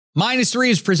Minus 3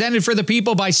 is presented for the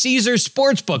people by Caesars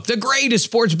Sportsbook, the greatest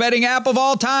sports betting app of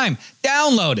all time.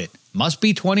 Download it. Must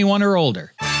be 21 or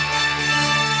older.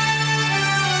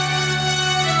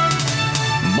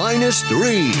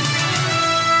 -3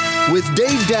 with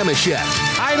Dave Dameshek.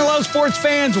 Hi, hello, sports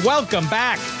fans. Welcome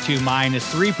back to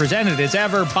 -3, presented as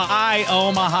ever by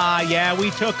Omaha. Yeah,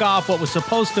 we took off what was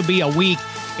supposed to be a week.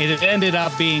 It ended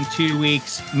up being 2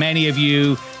 weeks. Many of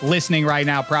you listening right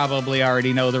now probably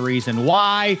already know the reason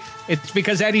why. It's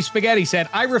because Eddie Spaghetti said,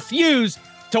 I refuse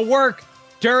to work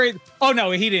during. Oh,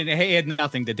 no, he didn't. He had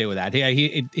nothing to do with that.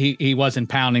 He wasn't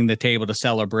pounding the table to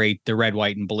celebrate the red,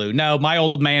 white, and blue. No, my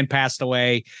old man passed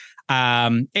away,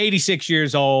 86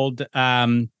 years old.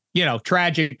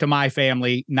 Tragic to my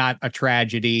family, not a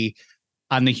tragedy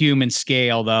on the human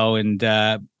scale, though. And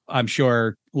I'm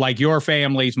sure, like your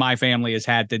families, my family has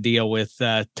had to deal with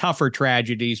tougher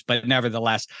tragedies, but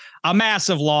nevertheless, a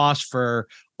massive loss for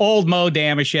old Mo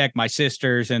Dameshek, my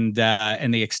sisters, and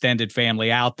the extended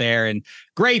family out there. And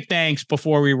great thanks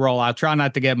before we roll out. Try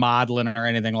not to get maudlin or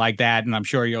anything like that. And I'm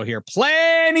sure you'll hear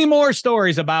plenty more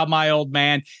stories about my old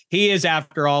man. He is,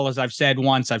 after all, as I've said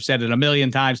once, I've said it a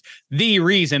million times, the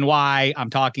reason why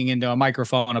I'm talking into a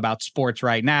microphone about sports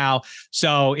right now.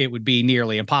 So it would be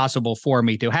nearly impossible for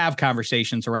me to have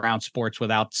conversations around sports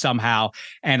without somehow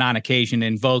and on occasion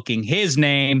invoking his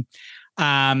name.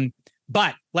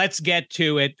 But let's get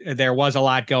to it. There was a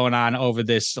lot going on over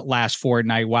this last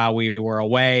fortnight while we were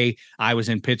away. I was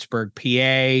in Pittsburgh,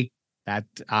 PA. That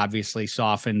obviously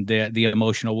softened the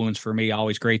emotional wounds for me.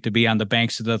 Always great to be on the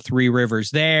banks of the Three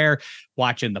Rivers there,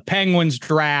 watching the Penguins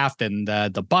draft and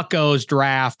the Buccos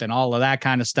draft and all of that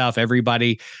kind of stuff.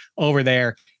 Everybody over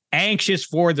there anxious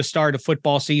for the start of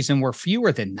football season. We're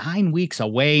fewer than 9 weeks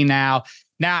away now.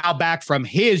 Now back from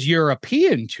his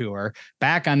European tour,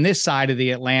 back on this side of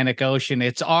the Atlantic Ocean.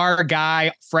 It's our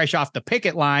guy fresh off the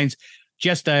picket lines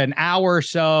just an hour or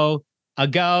so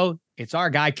ago. It's our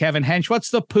guy, Kevin Hench.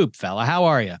 What's the poop, fella? How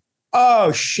are you?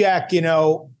 Oh, Shek,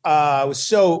 I was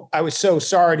so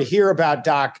sorry to hear about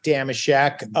Doc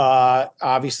Dameshek.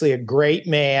 Obviously a great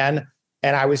man.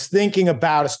 And I was thinking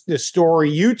about the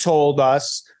story you told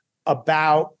us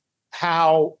about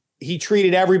how he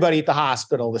treated everybody at the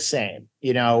hospital the same,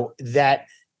 that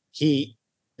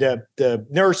the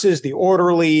nurses, the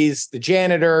orderlies, the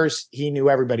janitors, he knew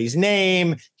everybody's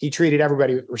name. He treated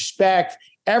everybody with respect.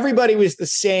 Everybody was the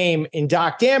same in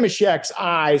Doc Dameshek's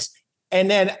eyes.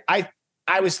 And then I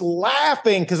was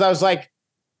laughing because I was like,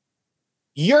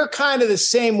 you're kind of the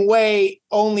same way,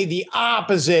 only the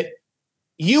opposite.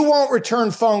 You won't return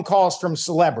phone calls from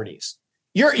celebrities.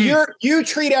 You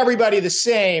treat everybody the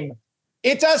same.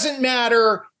 It doesn't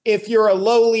matter if you're a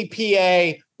lowly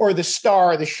PA or the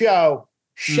star of the show.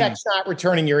 Shek's not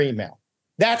returning your email.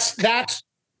 That's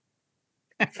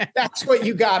what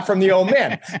you got from the old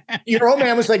man. Your old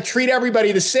man was like, treat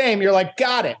everybody the same. You're like,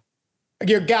 got it.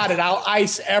 You got it. I'll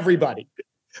ice everybody.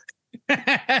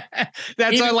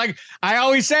 That's like I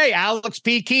always say, Alex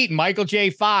P. Keaton, Michael J.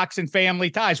 Fox, and Family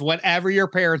Ties. Whatever your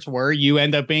parents were, you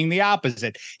end up being the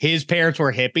opposite. His parents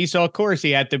were hippies, so of course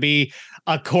he had to be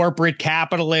a corporate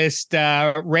capitalist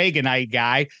Reaganite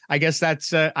guy. I guess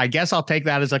I'll take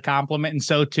that as a compliment, and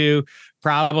so too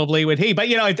probably would he. But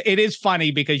it is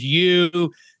funny because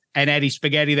you and Eddie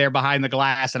Spaghetti there behind the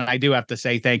glass, and I do have to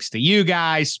say thanks to you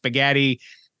guys, Spaghetti.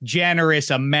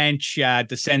 Generous, a mensch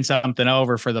to send something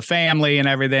over for the family and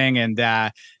everything, and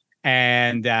all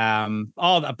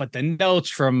that. But the notes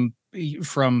from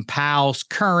pals,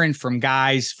 current, from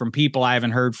guys, from people I haven't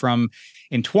heard from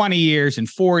in 20 years and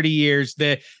 40 years.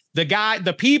 The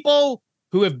people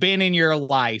who have been in your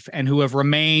life and who have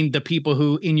remained the people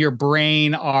who in your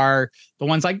brain are the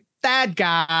ones like that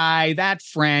guy, that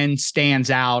friend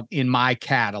stands out in my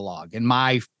catalog, in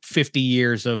my 50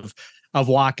 years of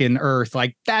walking earth.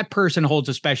 Like that person holds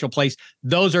a special place.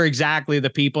 Those are exactly the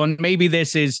people. And maybe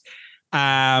this is,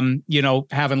 having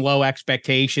low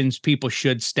expectations. People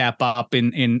should step up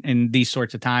in these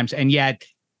sorts of times. And yet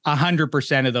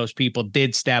 100% of those people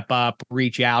did step up,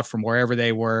 reach out from wherever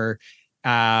they were,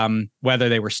 whether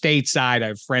they were stateside. I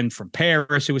have a friend from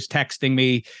Paris who was texting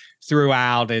me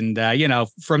throughout, and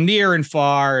from near and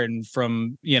far, and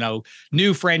from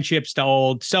new friendships to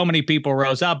old. So many people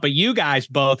rose up, but you guys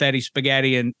both, Eddie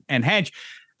Spaghetti and Hench,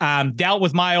 dealt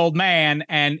with my old man,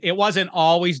 and it wasn't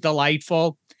always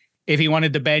delightful. If he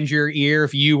wanted to bend your ear,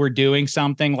 if you were doing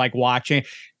something like watching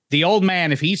the old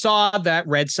man, if he saw that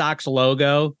Red Sox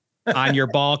logo on your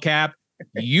ball cap,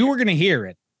 you were going to hear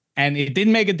it. And it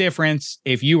didn't make a difference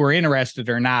if you were interested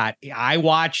or not. I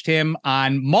watched him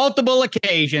on multiple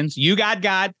occasions. You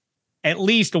got at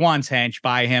least once, Hench,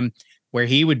 by him where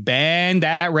he would bend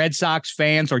that Red Sox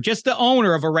fans or just the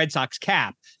owner of a Red Sox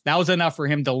cap. That was enough for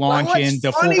him to launch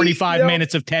into 45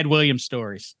 minutes of Ted Williams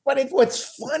stories. But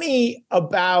what's funny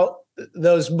about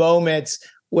those moments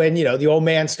when, the old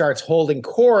man starts holding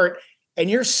court and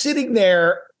you're sitting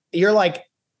there, you're like,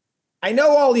 I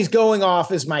know all he's going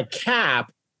off is my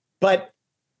cap, but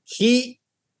he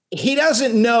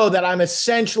doesn't know that I'm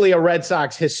essentially a Red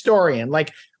Sox historian.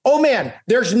 Like, oh man,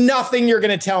 there's nothing you're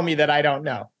going to tell me that I don't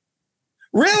know.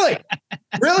 Really?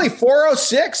 Really?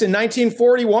 406 in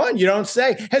 1941? You don't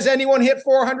say. Has anyone hit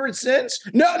 400 since?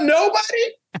 No,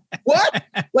 nobody? What?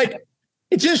 Like,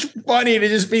 it's just funny to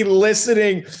just be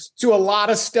listening to a lot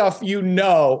of stuff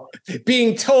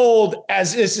being told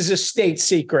as this is a state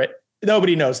secret.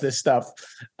 Nobody knows this stuff.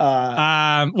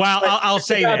 I'll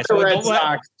say this.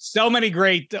 So many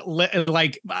great,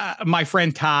 my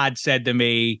friend Todd said to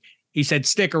me, he said,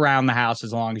 stick around the house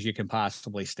as long as you can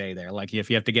possibly stay there. Like if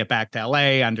you have to get back to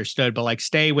LA, understood, but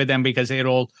stay with them because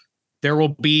there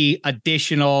will be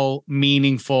additional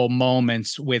meaningful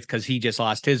moments because he just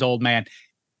lost his old man.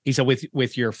 He said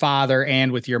with your father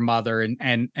and with your mother.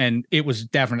 And it was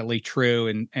definitely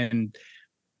true and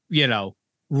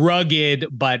rugged,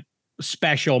 but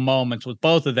special moments with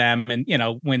both of them. And,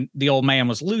 when the old man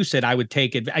was lucid, I would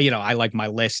take it. I like my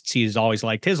lists. He's always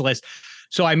liked his list.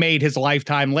 So I made his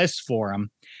lifetime list for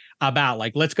him about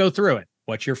let's go through it.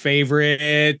 What was your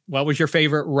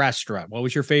favorite restaurant? What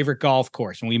was your favorite golf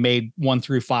course? And we made 1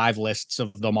 through 5 lists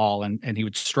of them all. And he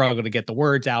would struggle to get the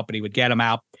words out, but he would get them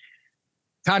out.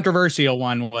 Controversial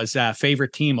one was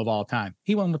favorite team of all time.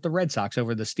 He went with the Red Sox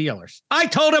over the Steelers. I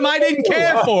told him I didn't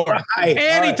care for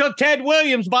him. He took Ted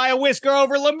Williams by a whisker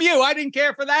over Lemieux. I didn't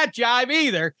care for that jive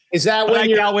either. Is that when I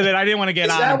dealt with it? I didn't want to get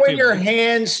on. Is that when your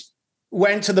hands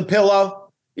went to the pillow?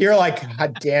 You're like,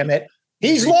 God damn it.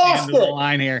 He's lost it.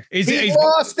 Line here. He's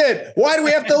lost it. Why do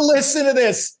we have to listen to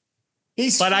this?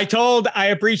 I told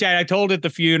at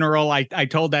the funeral, I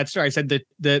told that story. I said the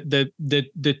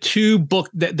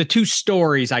two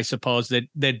stories, I suppose,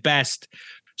 that best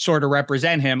sort of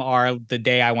represent him are the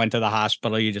day I went to the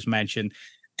hospital you just mentioned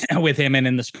with him, and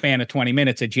in the span of 20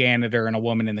 minutes, a janitor and a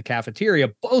woman in the cafeteria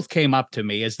both came up to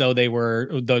me as though they were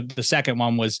the second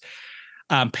one was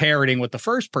parroting what the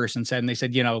first person said. And they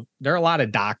said, there are a lot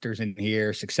of doctors in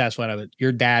here, successful.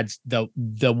 Your dad's the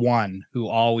one who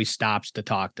always stops to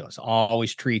talk to us,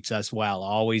 always treats us well,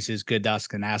 always is good to us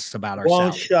and asks about ourselves.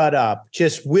 Won't shut up.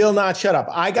 Just will not shut up.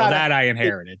 I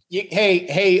inherited.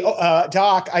 Hey,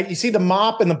 Doc, you see the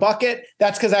mop and the bucket?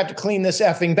 That's because I have to clean this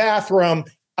effing bathroom.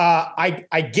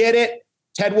 I get it.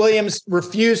 Ted Williams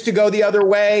refused to go the other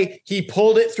way. He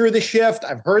pulled it through the shift.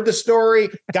 I've heard the story.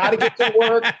 Got to get to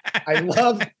work. I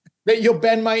love that you'll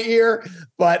bend my ear,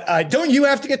 but don't you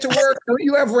have to get to work? Don't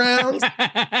you have rounds?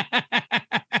 I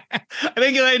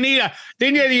think I need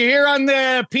didn't you hear on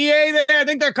the PA there? I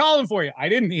think they're calling for you. I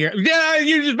didn't hear. Yeah,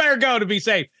 you just better go to be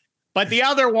safe. But the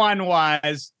other one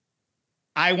was,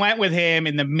 I went with him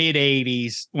in the mid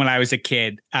 80s when I was a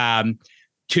kid.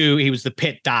 He was the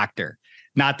pit doctor.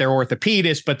 Not their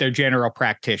orthopedist, but their general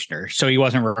practitioner. So he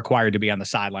wasn't required to be on the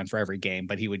sideline for every game,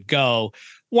 but he would go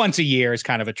once a year as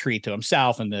kind of a treat to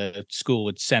himself, and the school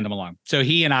would send him along. So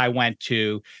he and I went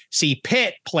to see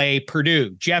Pitt play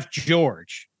Purdue. Jeff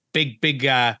George, big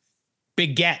get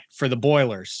for the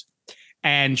Boilers.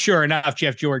 And sure enough,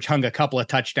 Jeff George hung a couple of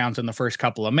touchdowns in the first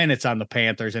couple of minutes on the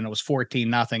Panthers, and it was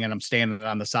 14-0. And I'm standing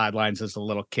on the sidelines as a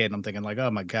little kid. And I'm thinking oh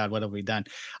my God, what have we done?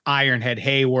 Ironhead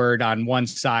Hayward on one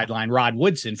sideline, Rod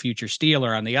Woodson, future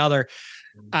Steeler, on the other.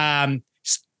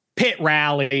 Pitt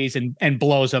rallies and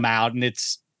blows them out. And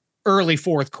it's early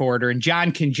fourth quarter. And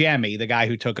John Kangemi, the guy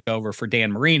who took over for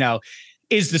Dan Marino,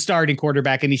 is the starting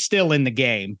quarterback, and he's still in the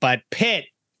game. But Pitt,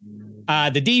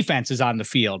 the defense is on the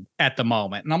field at the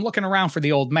moment, and I'm looking around for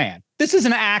the old man. This is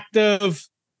an act of,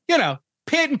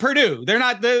 Pitt and Purdue. They're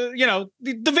not the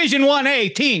Division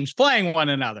 1A teams playing one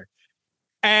another.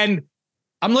 And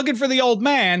I'm looking for the old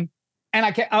man, and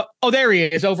I can't. There he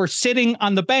is, over sitting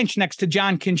on the bench next to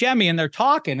John Kangemi, and they're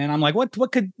talking. And I'm like, what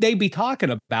could they be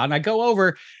talking about? And I go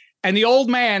over, and the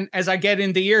old man, as I get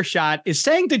into earshot, is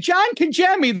saying to John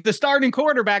Kangemi, the starting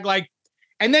quarterback,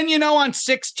 and then, on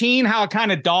 16, how it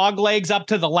kind of dog legs up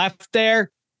to the left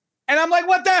there. And I'm like,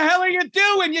 what the hell are you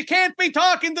doing? You can't be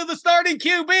talking to the starting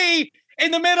QB in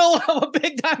the middle of a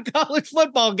big time college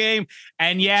football game.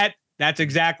 And yet That's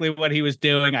exactly what he was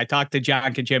doing. I talked to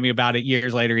John Kachemi about it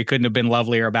years later. He couldn't have been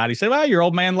lovelier about it. He said, well, your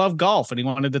old man loved golf, and he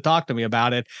wanted to talk to me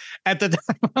about it. At the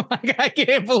time, I'm like, I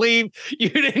can't believe you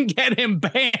didn't get him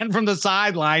banned from the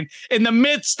sideline in the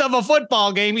midst of a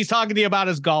football game. He's talking to you about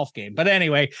his golf game. But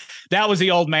anyway, that was the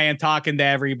old man talking to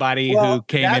everybody who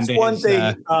came into That's one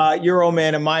thing your old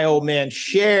man and my old man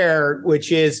shared,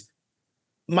 which is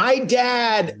my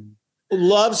dad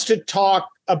loves to talk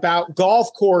about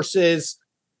golf courses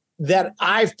that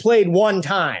I've played one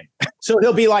time. So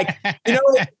he'll be like,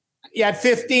 at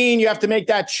 15, you have to make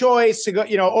that choice to go,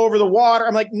 over the water.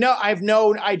 I'm like, no, I have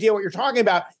no idea what you're talking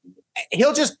about.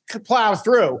 He'll just plow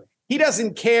through. He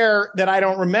doesn't care that I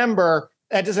don't remember.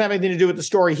 That doesn't have anything to do with the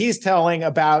story he's telling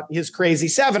about his crazy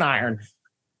 7-iron.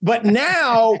 But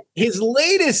now his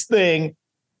latest thing,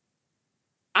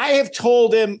 I have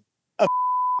told him a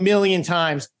million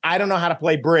times, I don't know how to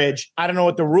play bridge. I don't know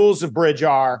what the rules of bridge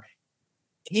are.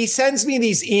 He sends me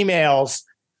these emails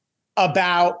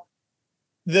about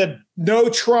the no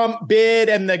Trump bid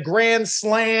and the Grand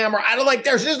Slam, or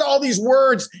there's just all these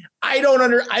words. I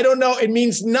don't know. It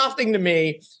means nothing to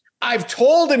me. I've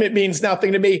told him it means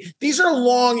nothing to me. These are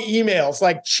long emails,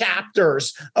 like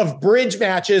chapters of bridge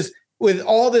matches with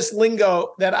all this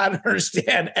lingo that I don't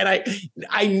understand. And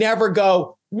I never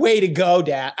go, way to go,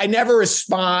 Dad. I never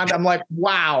respond. I'm like,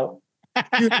 wow.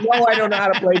 I don't know how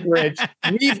to play bridge.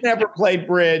 We've never played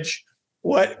bridge.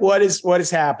 What is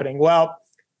happening? Well,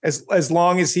 as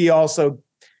long as he also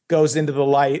goes into the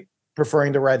light,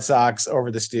 preferring the Red Sox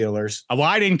over the Steelers. Well,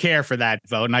 I didn't care for that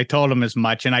vote, and I told him as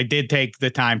much. And I did take the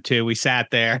time too. We sat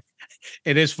there.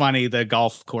 It is funny, the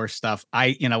golf course stuff.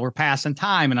 We're passing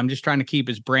time, and I'm just trying to keep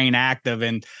his brain active.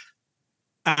 And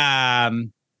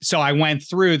so I went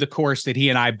through the course that he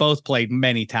and I both played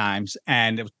many times,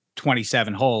 and it was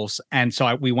 27 holes. And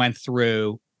so we went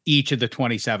through each of the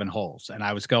 27 holes, and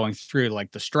I was going through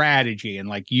like the strategy, and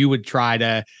like you would try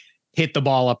to hit the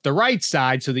ball up the right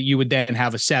side so that you would then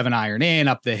have a 7-iron in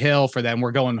up the hill for them.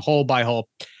 We're going hole by hole.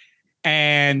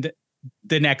 And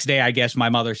the next day, I guess my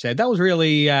mother said, that was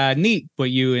really neat what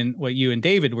you and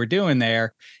David were doing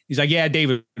there. He's like, yeah,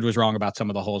 David was wrong about some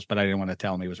of the holes, but I didn't want to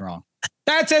tell him he was wrong.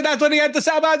 That's it. That's what he had to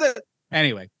say about it.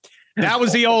 Anyway, that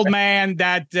was the old man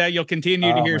that you'll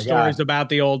continue to hear stories about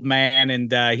the old man,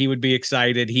 and he would be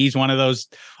excited. He's one of those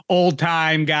old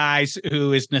time guys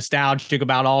who is nostalgic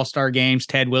about all-star games.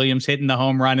 Ted Williams hitting the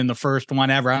home run in the first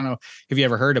one ever. I don't know if you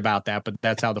ever heard about that, but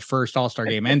that's how the first all-star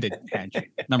game ended.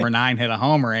 Number 9 hit a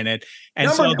homer in it.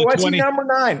 And he number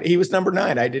 9? He was number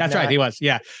 9. That's right. He was.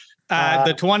 Yeah.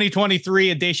 The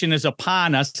 2023 edition is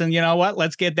upon us. And you know what?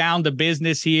 Let's get down to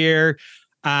business here.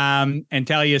 And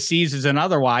tell you Caesars and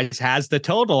otherwise has the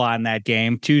total on that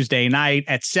game Tuesday night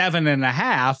at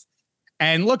 7.5.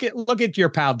 And look at your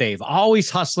pal Dave, always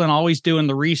hustling, always doing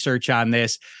the research on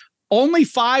this. Only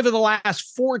 5 of the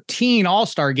last 14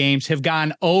 All-Star games have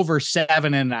gone over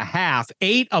 7.5.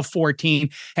 8 of 14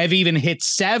 have even hit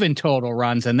 7 total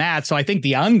runs in that. So I think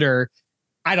the under,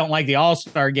 I don't like the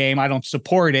All-Star game. I don't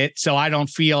support it. So I don't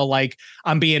feel like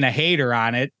I'm being a hater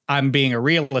on it. I'm being a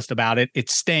realist about it. It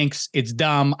stinks. It's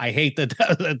dumb. I hate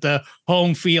the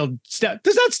home field stuff.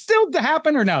 Does that still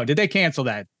happen or no? Did they cancel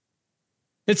that?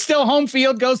 It's still home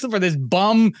field goes for this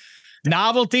bum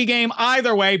novelty game.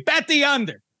 Either way, bet the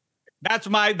under. That's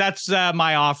my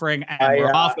offering. And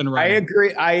we're off and running. I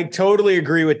agree. I totally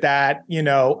agree with that.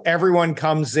 Everyone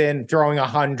comes in throwing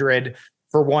 100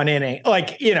 for one inning.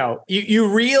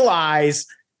 You realize.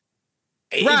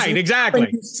 Right.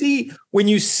 Exactly. When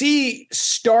you see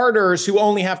starters who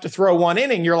only have to throw one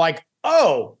inning, you're like,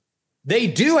 oh, they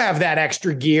do have that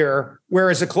extra gear.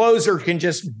 Whereas a closer can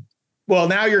just,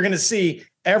 now you're going to see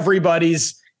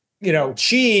everybody's,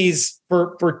 cheese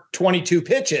for 22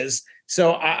 pitches.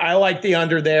 So I like the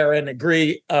under there and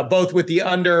agree both with the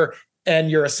under and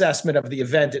your assessment of the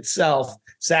event itself,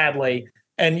 sadly.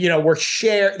 And,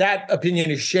 that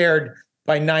opinion is shared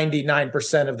by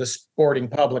 99% of the sporting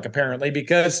public, apparently,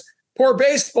 because poor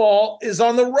baseball is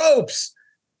on the ropes,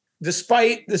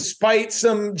 despite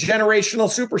some generational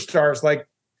superstars like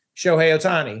Shohei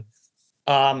Ohtani.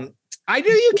 I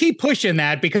knew you keep pushing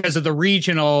that because of the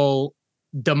regional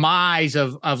demise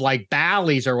of like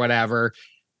Bally's or whatever.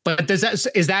 But is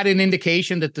that an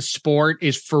indication that the sport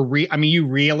is for real? I mean, you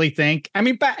really think? I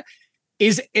mean,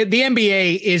 is the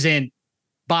NBA isn't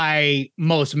by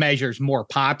most measures more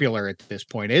popular at this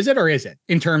point, is it, or is it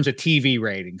in terms of TV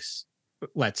ratings?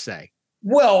 Let's say.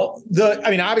 Well,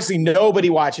 obviously nobody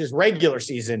watches regular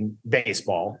season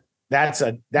baseball. But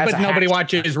nobody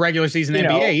watches regular season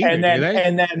NBA either,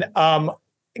 and then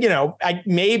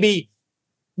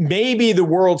maybe the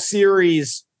World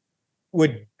Series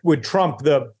would would trump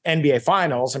the NBA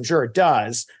finals. I'm sure it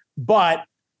does. But,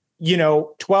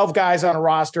 12 guys on a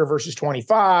roster versus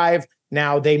 25.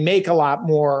 Now they make a lot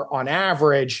more on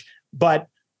average, but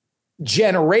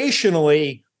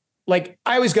generationally, like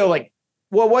I always go like,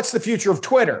 well, what's the future of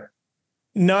Twitter?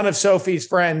 None of Sophie's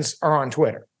friends are on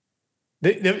Twitter.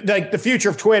 The future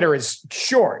of Twitter is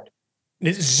short.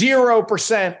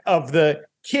 0% of the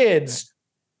kids,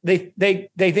 they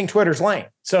think Twitter's lame.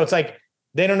 So it's like,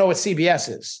 they don't know what CBS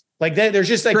is. Like there's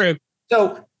just like, True.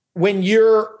 So when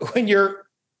you're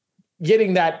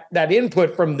getting that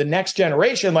input from the next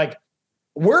generation, like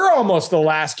we're almost the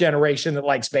last generation that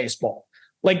likes baseball.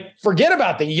 Like forget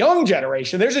about the young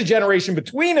generation. There's a generation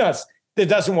between us that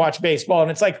doesn't watch baseball. And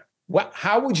it's like,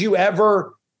 how would you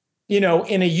ever, in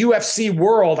a UFC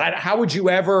world, how would you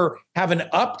ever have an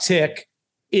uptick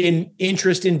in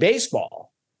interest in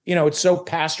baseball? It's so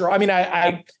pastoral. I mean,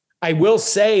 I will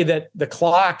say that the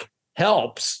clock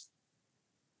helps.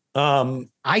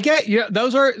 I get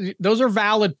those are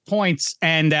valid points.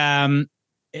 And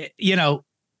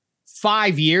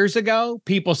 5 years ago,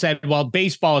 people said, well,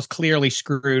 baseball is clearly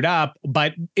screwed up,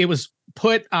 but it was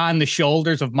put on the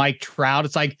shoulders of Mike Trout.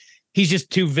 It's like, he's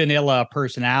just too vanilla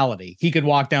personality. He could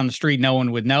walk down the street. No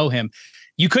one would know him.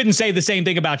 You couldn't say the same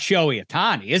thing about Shohei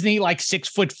Ohtani. Isn't he like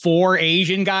 6'4"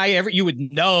 Asian guy? You would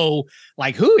know,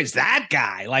 like, who is that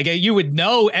guy? Like you would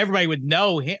know, everybody would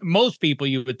know him. Most people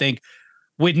you would think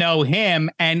would know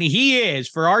him. And he is,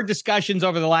 for our discussions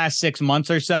over the last 6 months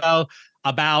or so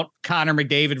about Connor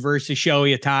McDavid versus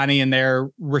Shohei Ohtani and their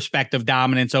respective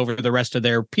dominance over the rest of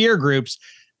their peer groups,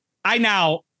 I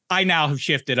now have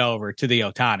shifted over to the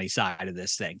Ohtani side of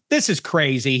this thing. This is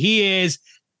crazy. He is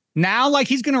now like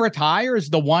he's going to retire as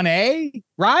the 1A,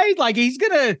 right? Like he's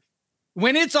going to,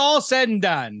 when it's all said and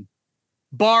done,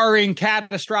 barring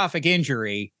catastrophic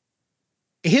injury,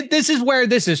 this is where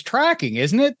this is tracking,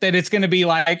 isn't it? That it's going to be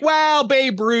like, well,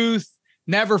 Babe Ruth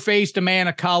never faced a man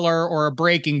of color or a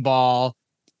breaking ball.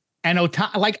 And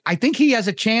Ohtani, like, I think he has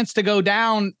a chance to go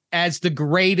down as the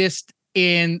greatest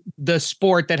in the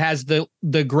sport that has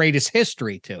the greatest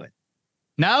history to it.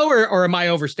 No, or am I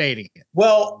overstating it?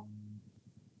 Well,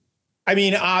 I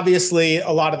mean, obviously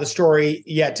a lot of the story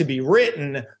yet to be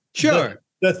written. Sure.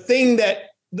 The thing that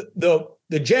the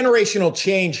generational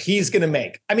change he's going to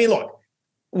make. I mean, look,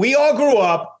 we all grew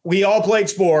up, we all played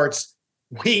sports.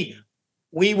 We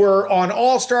were on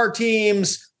all-star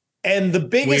teams, and the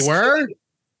biggest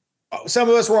some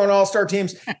of us were on all-star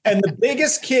teams, and the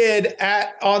biggest kid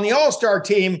on the all-star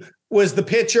team was the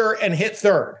pitcher and hit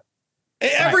third.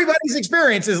 Right. Everybody's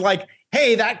experience is like,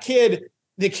 hey, that kid,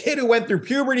 the kid who went through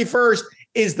puberty first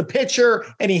is the pitcher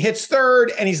and he hits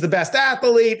third and he's the best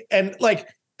athlete. And like,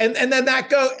 and then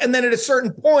and then at a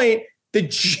certain point, the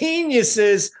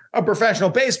geniuses of professional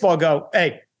baseball go,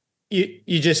 hey,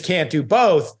 you just can't do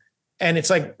both. And it's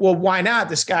like, well, why not?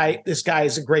 This guy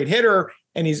is a great hitter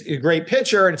and he's a great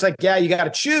pitcher. And it's like, yeah, you got to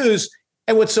choose.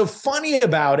 And what's so funny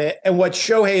about it and what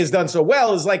Shohei has done so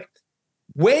well is like,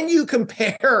 when you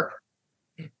compare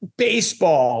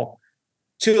baseball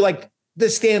to like the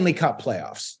Stanley Cup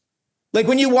playoffs, like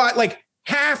when you watch, like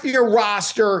half your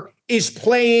roster is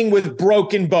playing with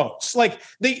broken bones, like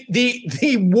the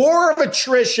war of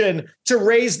attrition to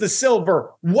raise the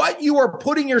silver, what you are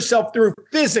putting yourself through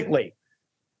physically.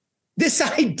 This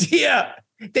idea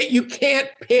that you can't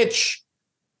pitch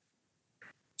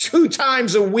 2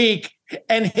 times a week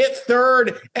and hit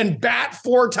third and bat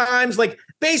 4 times, like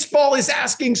baseball is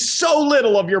asking so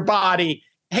little of your body.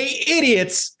 Hey,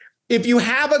 idiots, if you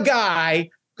have a guy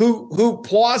who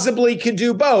plausibly can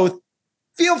do both,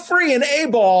 feel free in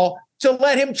A-ball to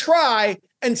let him try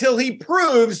until he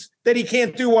proves that he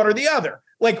can't do one or the other.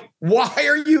 Like, why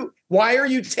are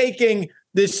you taking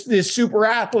this super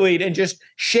athlete and just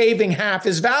shaving half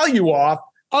his value off?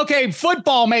 Okay,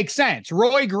 football makes sense.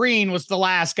 Roy Green was the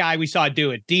last guy we saw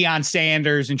do it. Deion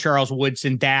Sanders and Charles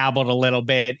Woodson dabbled a little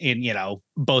bit in,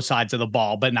 both sides of the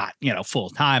ball, but not, full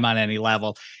time on any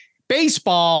level.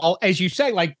 Baseball, as you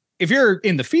say, like if you're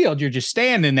in the field, you're just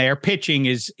standing there. Pitching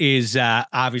is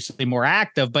obviously more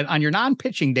active, but on your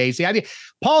non-pitching days, the idea,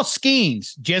 Paul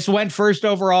Skeens just went first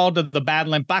overall to the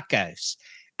Badland Buckeyes.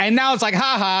 And now it's like,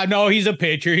 no, he's a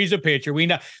pitcher. He's a pitcher. We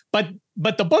know.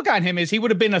 But the book on him is he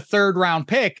would have been a 3rd round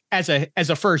pick as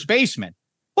a first baseman.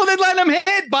 Well, then let him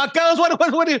hit, Buckos.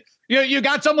 What you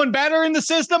got someone better in the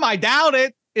system? I doubt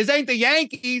it. It ain't the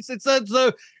Yankees. It's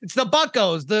the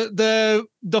Buckos.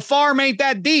 The farm ain't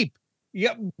that deep.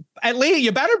 At least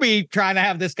you better be trying to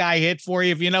have this guy hit for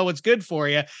you if you know what's good for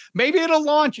you. Maybe it'll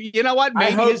launch. You know what?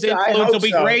 Maybe his influence will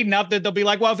be great enough that they'll be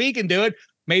like, well, if he can do it,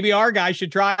 maybe our guy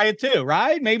should try it too,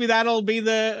 right? Maybe that'll be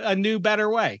a new, better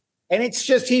way. And it's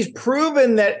just, he's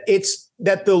proven that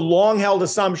the long held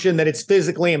assumption that it's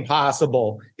physically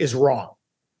impossible is wrong.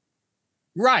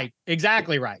 Right.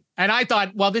 Exactly right. And I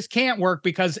thought, well, this can't work,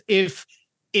 because if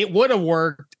it would have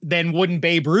worked, then wouldn't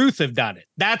Babe Ruth have done it?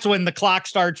 That's when the clock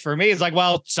starts for me. It's like,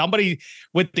 well, somebody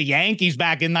with the Yankees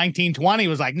back in 1920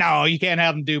 was like, no, you can't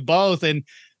have them do both. And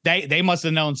they must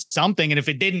have known something. And if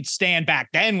it didn't stand back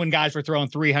then when guys were throwing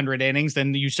 300 innings,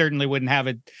 then you certainly wouldn't have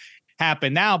it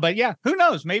happen now. But yeah, who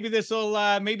knows? Maybe this will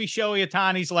maybe Shohei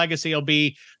Ohtani's legacy will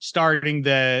be starting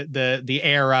the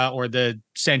era or the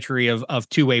century of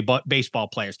two-way baseball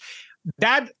players.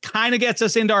 That kind of gets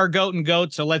us into our goat and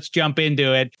goat. So let's jump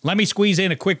into it. Let me squeeze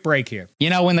in a quick break here. You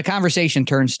know, when the conversation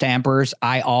turns to emperors,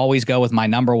 I always go with my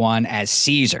number one as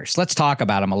Caesars. Let's talk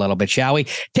about them a little bit, shall we?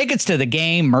 Tickets to the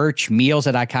game, merch, meals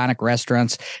at iconic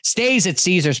restaurants, stays at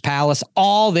Caesars Palace.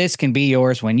 All this can be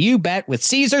yours when you bet with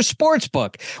Caesars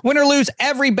Sportsbook. Win or lose,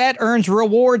 every bet earns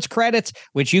rewards credits,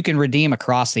 which you can redeem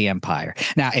across the empire.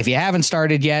 Now, if you haven't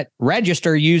started yet,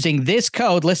 register using this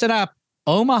code. Listen up,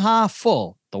 Omaha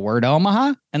Full. The word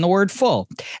Omaha and the word full.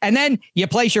 And then you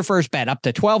place your first bet up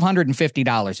to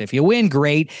 $1,250. If you win,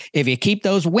 great. If you keep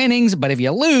those winnings, but if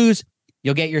you lose,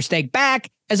 you'll get your stake back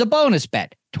as a bonus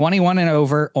bet. 21 and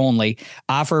over only.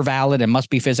 Offer valid and must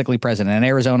be physically present in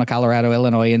Arizona, Colorado,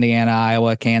 Illinois, Indiana,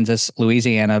 Iowa, Kansas,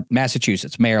 Louisiana,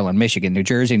 Massachusetts, Maryland, Michigan, New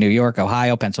Jersey, New York,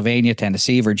 Ohio, Pennsylvania,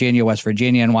 Tennessee, Virginia, West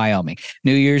Virginia, and Wyoming.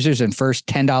 New users and first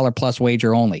 $10 plus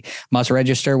wager only. Must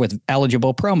register with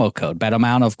eligible promo code. Bet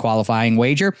amount of qualifying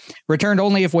wager. Returned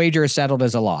only if wager is settled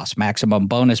as a loss. Maximum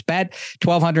bonus bet,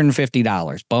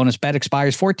 $1,250. Bonus bet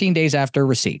expires 14 days after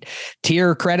receipt.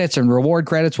 Tier credits and reward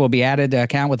credits will be added to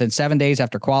account within 7 days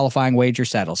after qualifying wager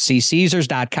settles. See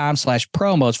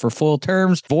Caesars.com/promos for full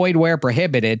terms. Void where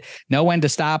prohibited. Know when to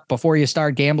stop before you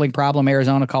start. Gambling problem?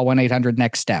 Arizona, call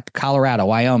 1-800-NEXT-STEP. Colorado,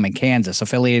 Wyoming, Kansas,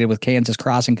 affiliated with Kansas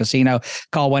Crossing Casino,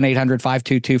 call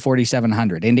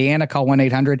 1-800-522-4700. Indiana, call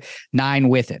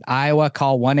 1-800-9-WITH-IT. Iowa,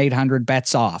 call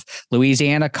 1-800-BETS-OFF.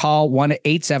 Louisiana, call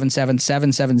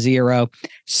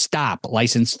 1-877-770-STOP.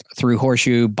 Licensed through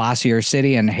Horseshoe, Bossier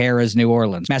City, and Harrah's, New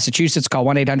Orleans. Massachusetts, call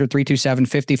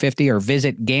 1-800-327-5050 or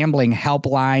visit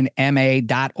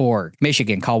gamblinghelplinema.org.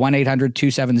 Michigan, call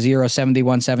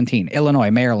 1-800-270-7117.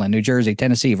 Illinois, Maryland, New Jersey,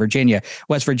 Tennessee, Virginia,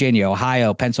 West Virginia,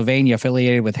 Ohio, Pennsylvania,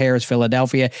 affiliated with Harrah's,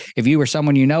 Philadelphia. If you or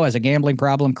someone you know has a gambling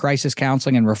problem, crisis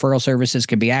counseling and referral services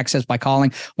can be accessed by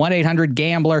calling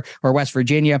 1-800-GAMBLER or West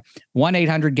Virginia,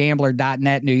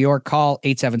 1-800-GAMBLER.net. New York, call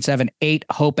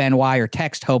 877-8-HOPE-NY or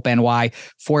text HOPE-NY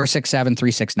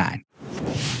 467-369.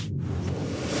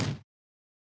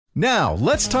 Now,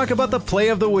 let's talk about the play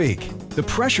of the week. The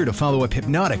pressure to follow up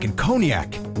Hypnotic and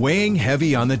Cognac, weighing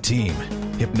heavy on the team.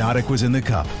 Hypnotic was in the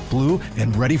cup, blue,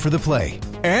 and ready for the play.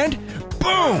 And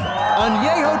boom!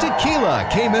 Añejo Tequila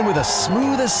came in with a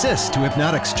smooth assist to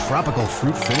Hypnotic's tropical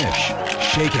fruit finish.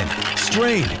 Shaken,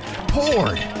 strained,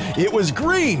 poured. It was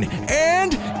green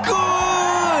and good!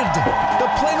 The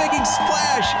playmaking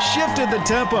splash shifted the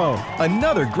tempo.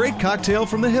 Another great cocktail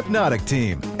from the Hypnotic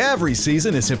team. Every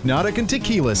season is Hypnotic and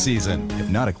Tequila season.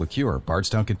 Hypnotic Liqueur,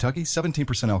 Bardstown, Kentucky,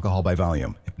 17% alcohol by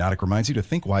volume. Hypnotic reminds you to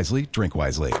think wisely, drink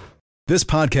wisely. This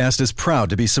podcast is proud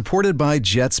to be supported by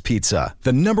Jets Pizza,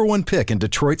 the #1 pick in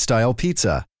Detroit-style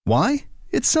pizza. Why?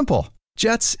 It's simple.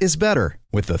 Jets is better.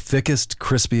 With the thickest,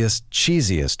 crispiest,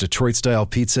 cheesiest Detroit-style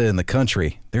pizza in the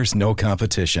country, there's no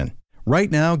competition.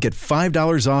 Right now, get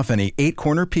 $5 off any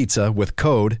 8-corner pizza with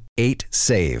code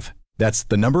 8SAVE. That's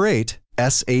the number 8,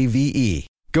 SAVE.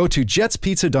 Go to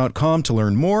jetspizza.com to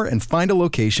learn more and find a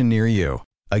location near you.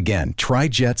 Again, try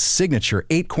Jet's signature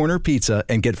 8-corner pizza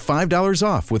and get $5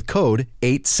 off with code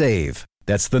 8SAVE.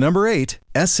 That's the number 8,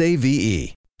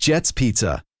 SAVE. Jet's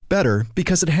Pizza. Better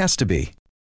because it has to be.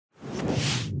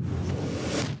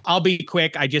 I'll be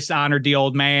quick. I just honored the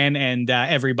old man and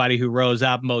everybody who rose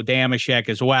up, Mo Damashek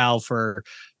as well, for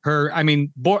her. I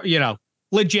mean,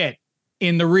 legit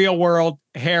in the real world,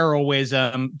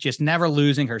 heroism, just never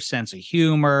losing her sense of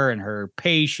humor and her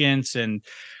patience. And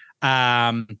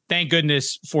thank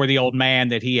goodness for the old man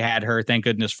that he had her. Thank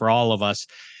goodness for all of us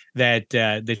that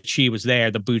she was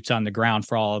there, the boots on the ground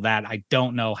for all of that. I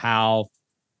don't know how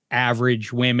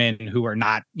average women who are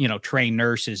not, trained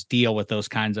nurses deal with those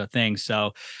kinds of things.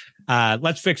 So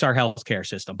let's fix our healthcare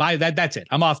system. That's it.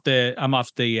 I'm off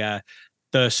the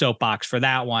soapbox for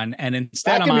that one. And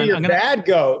instead, bad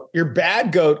goat. Your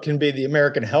bad goat can be the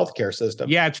American healthcare system.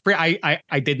 Yeah, it's pretty.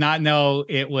 I did not know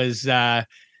it was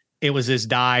as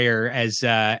dire as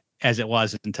it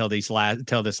was until this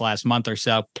last month or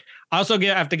so. I also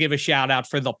have to give a shout out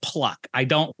for the pluck. I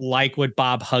don't like what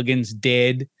Bob Huggins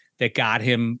did that got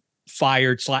him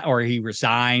fired or he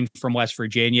resigned from West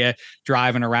Virginia,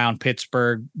 driving around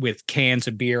Pittsburgh with cans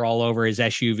of beer all over his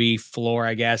SUV floor,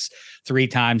 I guess, 3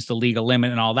 times the legal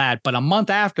limit and all that. But a month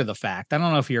after the fact, I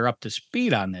don't know if you're up to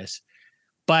speed on this,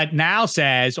 but now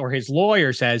says, or his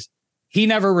lawyer says, he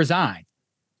never resigned.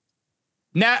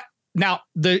 Now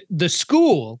the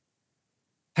school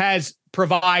has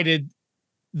provided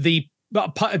to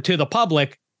the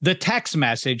public the text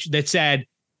message that said,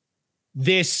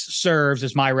 this serves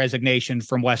as my resignation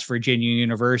from West Virginia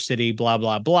University, blah,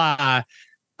 blah, blah.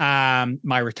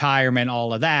 My retirement,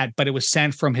 all of that. But it was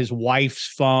sent from his wife's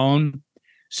phone.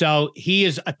 So he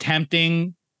is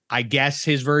attempting, I guess,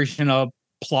 his version of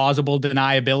plausible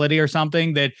deniability or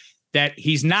something that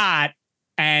he's not.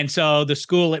 And so the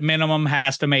school at minimum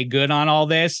has to make good on all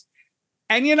this.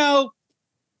 And,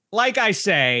 like I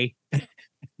say,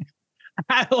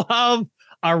 I love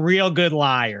a real good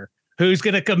liar who's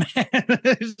going to come in,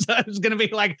 who's going to be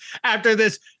like, after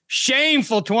this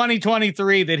shameful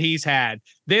 2023 that he's had,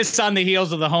 this on the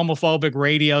heels of the homophobic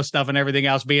radio stuff and everything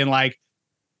else, being like,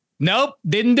 nope,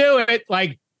 didn't do it.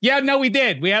 Like, yeah, no, we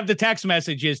did. We have the text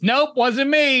messages. Nope, wasn't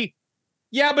me.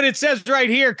 Yeah, but it says right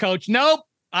here, coach. Nope,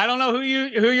 I don't know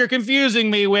who you're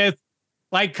confusing me with.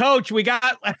 Like, coach, we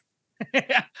got...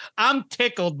 I'm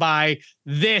tickled by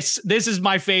this. This is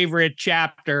my favorite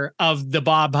chapter of the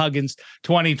Bob Huggins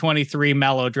 2023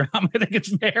 melodrama. I think it's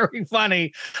very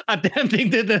funny,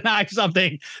 attempting to deny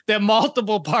something that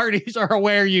multiple parties are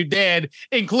aware you did,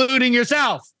 including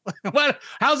yourself.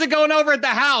 How's it going over at the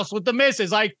house with the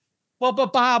missus? Like, well,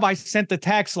 but Bob, I sent the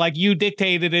text like you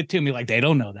dictated it to me. Like, they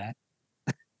don't know that.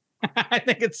 I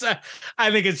think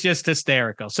it's just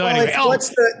hysterical. So anyway, what's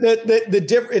the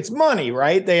difference? It's money,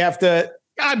 right? They have to.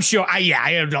 I'm sure.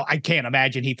 I don't know. I can't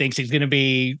imagine he thinks he's going to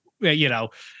be,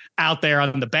 out there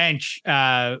on the bench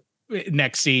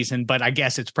next season. But I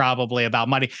guess it's probably about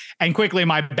money. And quickly,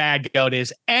 my bad goat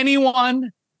is anyone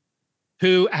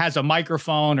who has a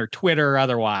microphone or Twitter or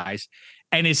otherwise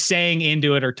and is saying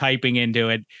into it or typing into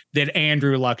it that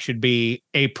Andrew Luck should be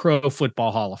a Pro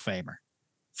Football Hall of Famer.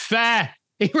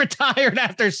 He retired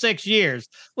after 6 years.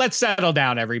 Let's settle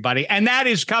down, everybody. And that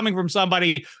is coming from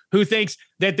somebody who thinks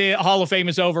that the Hall of Fame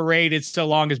is overrated so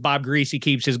long as Bob Greasy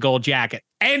keeps his gold jacket.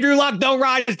 Andrew Luck don't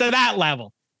rise to that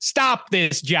level. Stop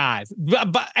this jive.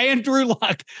 But Andrew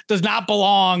Luck does not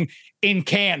belong in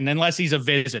Canton unless he's a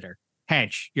visitor.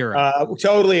 Hench, you're right.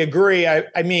 Totally agree.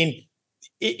 I mean,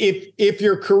 if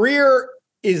your career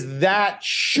is that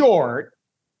short,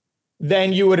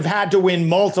 then you would have had to win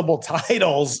multiple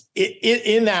titles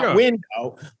in that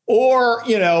window. Or,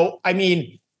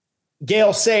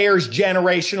 Gale Sayers'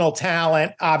 generational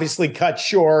talent obviously cut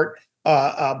short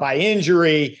by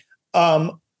injury.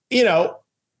 I'll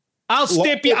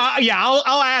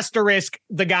asterisk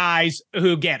the guys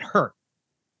who get hurt.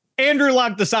 Andrew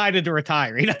Luck decided to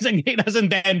retire. He doesn't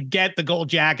then get the gold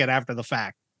jacket after the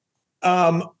fact.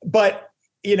 But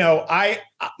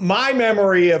my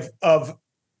memory of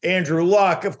Andrew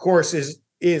Luck, of course,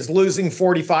 is losing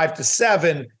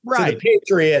 45-7 to the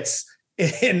Patriots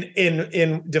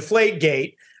in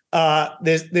Deflategate.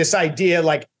 This idea,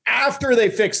 like after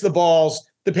they fixed the balls,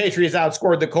 the Patriots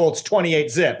outscored the Colts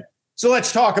 28-0. So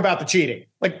let's talk about the cheating.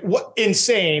 Like, what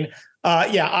insane?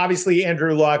 Obviously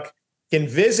Andrew Luck can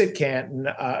visit Canton.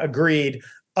 Agreed.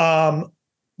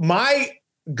 My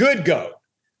good goat.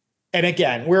 And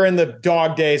again, we're in the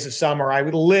dog days of summer. I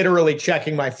was literally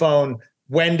checking my phone.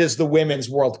 When does the Women's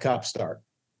World Cup start?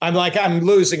 I'm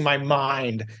losing my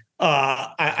mind.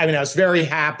 I was very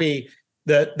happy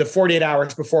the 48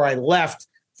 hours before I left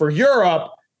for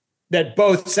Europe that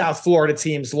both South Florida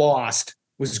teams lost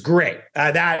was great.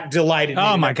 That delighted me.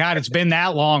 Oh my God, it's been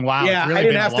that long. Wow. Yeah, it's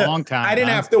really been a long time. I didn't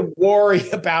have to worry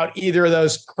about either of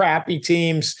those crappy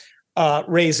teams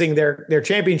raising their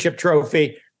championship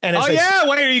trophy. And wait,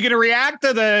 are you going to react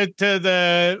to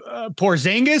the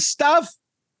Porzingis stuff?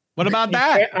 What about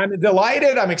that? I'm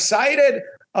delighted. I'm excited.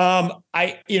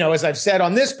 As I've said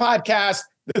on this podcast,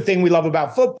 the thing we love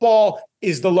about football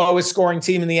is the lowest scoring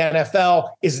team in the NFL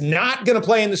is not going to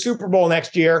play in the Super Bowl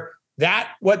next year.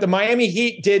 What the Miami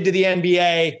Heat did to the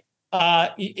NBA,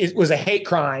 it was a hate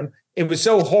crime. It was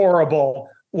so horrible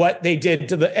what they did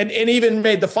to and even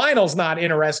made the finals not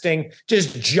interesting,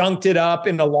 just junked it up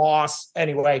in the loss.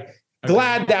 Anyway,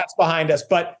 glad that's behind us.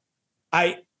 But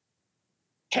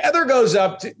Heather goes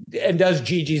up and does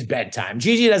Gigi's bedtime.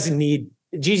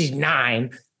 Gigi's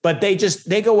 9, but they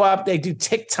go up, they do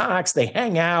TikToks, they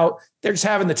hang out. They're just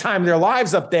having the time of their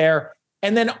lives up there.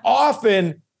 And then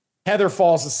often Heather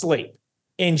falls asleep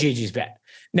in Gigi's bed.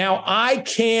 Now, I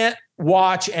can't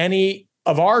watch any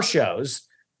of our shows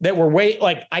that we're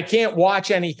like, I can't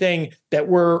watch anything that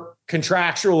we're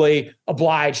contractually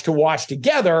obliged to watch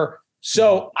together.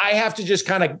 So I have to just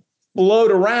kind of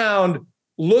float around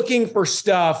looking for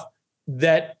stuff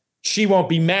that she won't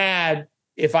be mad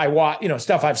if I watch,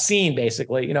 stuff I've seen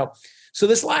basically, So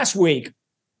this last week,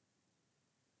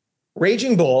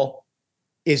 Raging Bull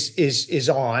is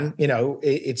on,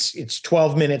 it's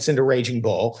 12 minutes into Raging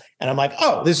Bull. And I'm like,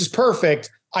 oh, this is perfect.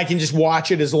 I can just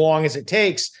watch it as long as it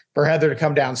takes for Heather to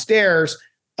come downstairs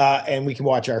and we can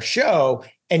watch our show.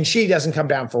 And she doesn't come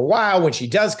down for a while. When she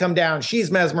does come down,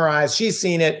 she's mesmerized. She's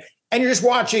seen it. And you're just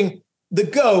watching the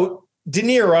GOAT, De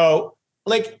Niro.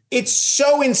 Like, it's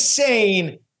so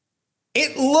insane.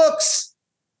 It looks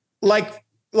like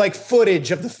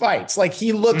footage of the fights. Like,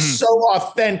 he looks so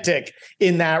authentic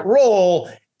in that role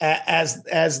as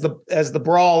the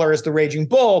brawler, as the Raging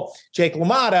Bull, Jake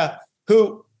LaMotta,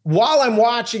 who, while I'm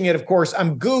watching it, of course,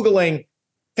 I'm Googling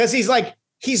because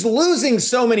he's losing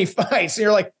so many fights. And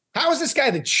you're like, how is this guy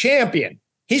the champion?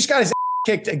 He's got his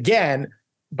kicked again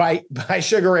by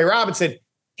Sugar Ray Robinson.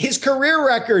 His career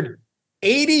record,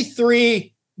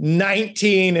 83,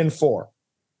 19, and 4.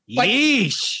 Like,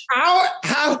 yeesh. How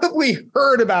have we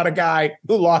heard about a guy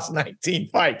who lost 19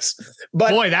 fights?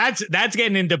 But boy, that's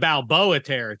getting into Balboa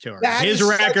territory. His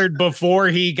record before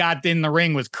he got in the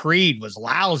ring with Creed was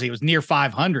lousy. It was near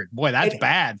 500. Boy, that's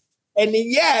bad. And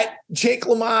yet, Jake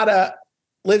LaMotta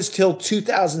lives till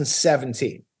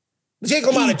 2017. Jake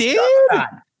LaMotta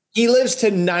he lives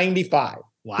to 95.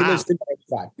 Wow. He lives to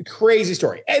 95. Crazy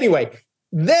story. Anyway,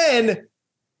 then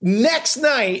next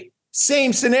night,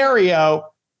 same scenario.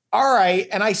 All right.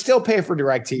 And I still pay for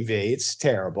DirecTV. It's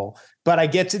terrible. But I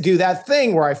get to do that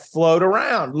thing where I float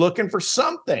around looking for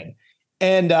something.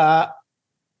 And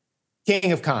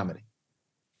King of Comedy.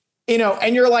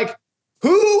 And you're like,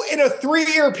 who in a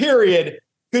 3-year period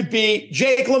could be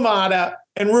Jake LaMotta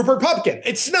and Rupert Pupkin?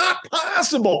 It's not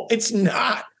possible. It's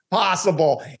not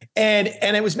possible. And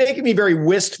it was making me very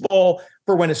wistful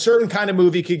for when a certain kind of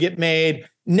movie could get made.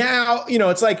 Now,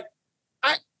 it's like,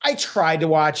 I tried to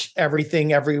watch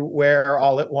Everything Everywhere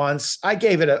All at Once. I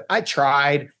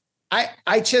tried.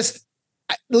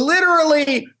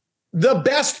 Literally the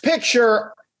Best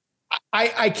Picture.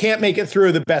 I can't make it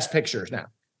through the Best Pictures now.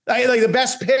 Like the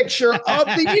Best Picture of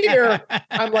the year.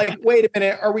 I'm like, wait a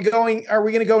minute. Are we going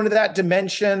to go into that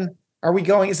dimension?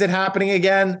 Is it happening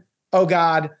again? Oh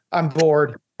God, I'm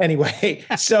bored. Anyway,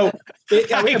 so I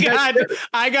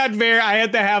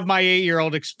had to have my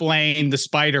 8-year-old explain the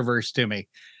Spider-Verse to me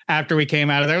after we came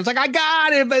out of there. I was like, I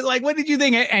got it, but like, what did you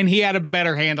think? And he had a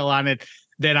better handle on it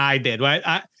than I did.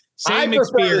 Same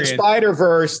experience. The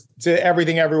Spider-Verse to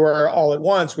Everything Everywhere All at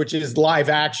Once, which is live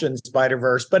action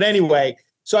Spider-Verse. But anyway,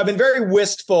 so I've been very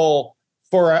wistful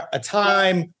for a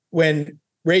time when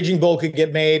Raging Bull could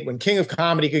get made, when King of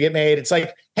Comedy could get made. It's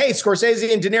like, hey,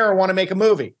 Scorsese and De Niro want to make a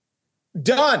movie.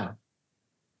 Done.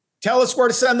 Tell us where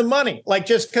to send the money. Like,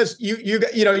 just because you're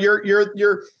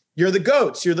the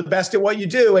GOATs, you're the best at what you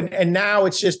do, and now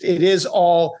it is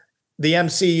all the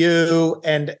MCU,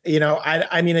 and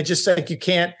I mean, it's just like you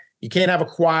can't have a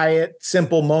quiet,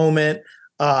 simple moment.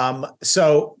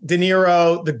 So De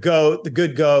Niro, the GOAT, the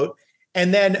good GOAT,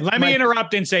 and then let me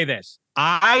interrupt and say this.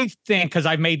 I think, because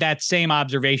I've made that same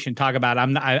observation. Talk about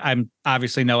I'm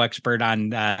obviously no expert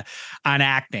on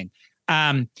acting,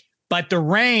 but the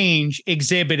range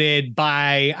exhibited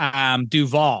by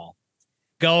Duvall,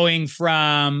 going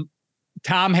from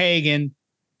Tom Hagen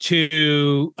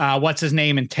to what's his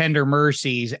name in Tender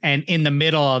Mercies, and in the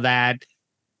middle of that,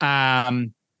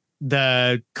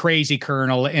 the crazy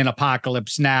colonel in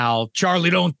Apocalypse Now, Charlie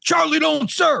don't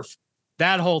surf.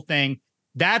 That whole thing,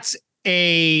 that's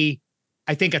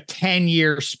I think a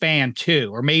 10-year span too,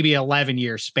 or maybe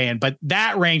 11-year span. But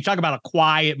that range, talk about a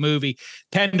quiet movie,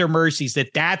 Tender Mercies,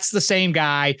 that's the same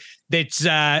guy that's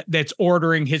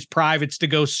ordering his privates to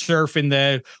go surf in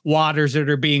the waters that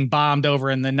are being bombed over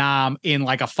in the Nam in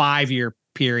like a 5-year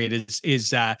period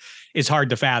is hard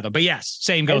to fathom. But yes,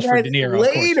 same goes for De Niro.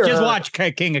 Later, just watch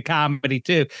King of Comedy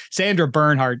too. Sandra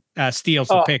Bernhard steals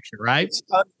the picture, right? It's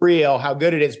unreal how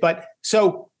good it is. But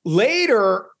so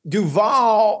later,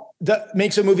 Duvall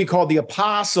makes a movie called The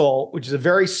Apostle, which is a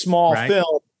very small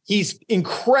film. He's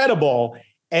incredible.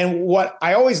 And what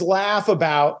I always laugh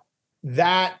about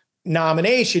that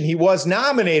nomination, he was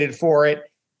nominated for it.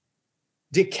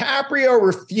 DiCaprio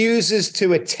refuses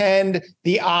to attend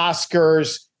the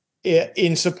Oscars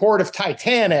in support of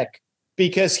Titanic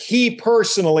because he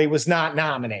personally was not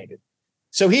nominated.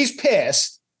 So he's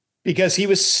pissed because he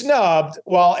was snubbed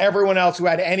while everyone else who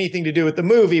had anything to do with the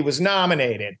movie was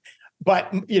nominated.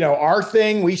 But, our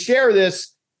thing, we share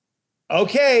this.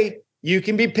 Okay, You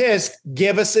can be pissed.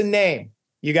 Give us a name.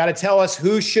 You got to tell us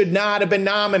who should not have been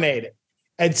nominated.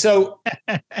 And so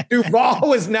Duvall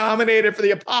was nominated for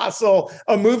The Apostle,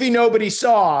 a movie nobody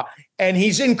saw, and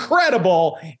he's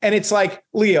incredible. And it's like,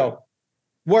 Leo,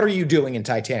 what are you doing in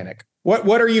Titanic?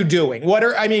 What are you doing?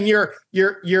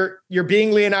 You're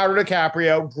being Leonardo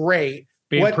DiCaprio, great.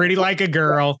 Being pretty like a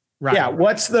girl. Right. Yeah.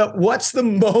 What's the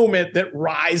moment that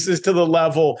rises to the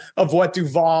level of what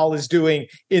Duvall is doing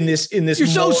in this? You're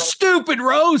so stupid,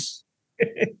 Rose.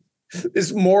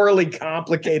 This morally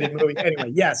complicated movie.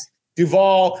 Anyway, yes,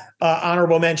 Duvall,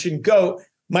 honorable mention, GOAT.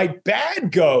 My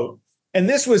bad GOAT, and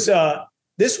this was a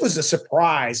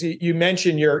surprise. You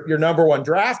mentioned your number one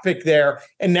draft pick there,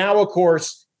 and now, of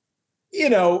course,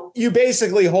 you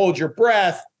basically hold your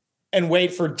breath and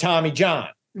wait for Tommy John,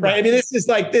 right? I mean, this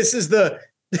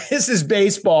is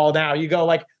baseball now. You go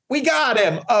like, we got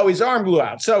him. Oh, his arm blew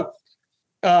out. So,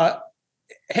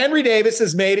 Henry Davis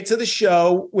has made it to the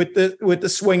show with the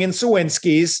swinging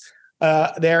Sawinskis.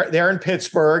 They're in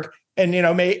Pittsburgh, and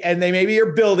they maybe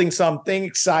are building something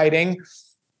exciting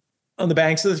on the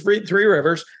banks of the Three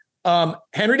Rivers.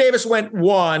 Henry Davis went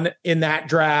 1 in that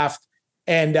draft,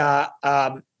 and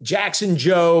Jackson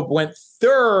Jobe went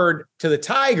 3rd to the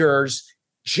Tigers.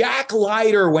 Jack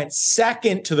Leiter went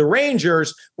 2nd to the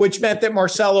Rangers, which meant that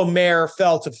Marcelo Mayer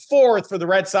fell to 4th for the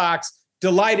Red Sox.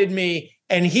 Delighted me,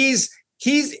 and he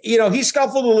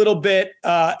scuffled a little bit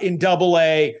in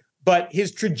Double-A, but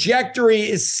his trajectory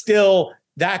is still,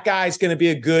 that guy's going to be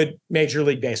a good Major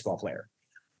League Baseball player.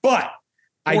 But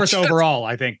fourth overall,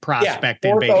 I think, prospect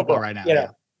in baseball overall, right now. Yeah.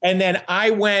 And then I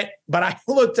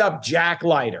looked up Jack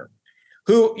Leiter,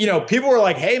 who, people were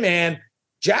like, hey, man,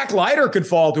 Jack Leiter could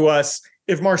fall to us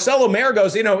if Marcelo Mayer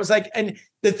goes. It was like, and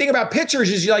the thing about pitchers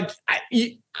is you're like,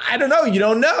 I don't know. You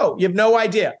don't know. You have no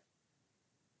idea.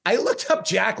 I looked up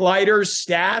Jack Leiter's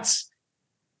stats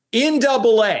in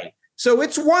Double-A. So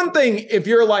it's one thing if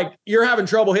you're having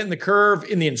trouble hitting the curve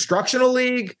in the instructional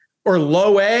league or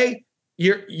low A,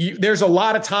 there's a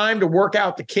lot of time to work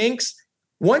out the kinks.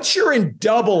 Once you're in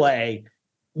Double-A,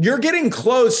 you're getting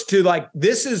close to like,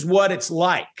 this is what it's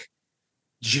like.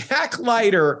 Jack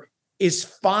Leiter is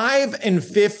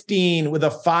 5-15 with a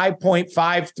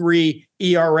 5.53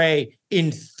 ERA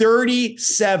in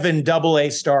 37 Double-A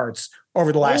starts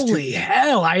over the last 2 years. Holy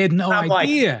hell, I had no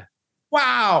idea. Like,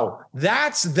 wow,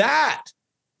 that's that.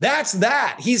 That's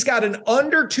that. He's got an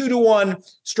under 2-to-1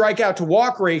 strikeout to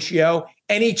walk ratio,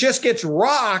 and he just gets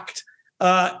rocked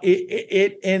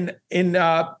in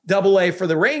Double-A for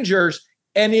the Rangers.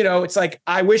 And it's like,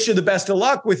 I wish you the best of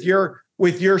luck with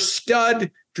your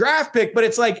stud draft pick, but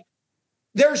it's like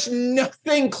there's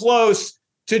nothing close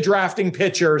to drafting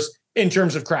pitchers in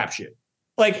terms of crapshoot.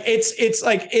 Like it's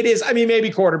like it is. I mean, maybe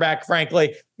quarterback.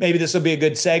 Frankly, maybe this will be a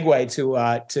good segue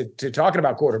to talking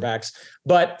about quarterbacks.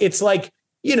 But it's like,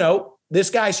 this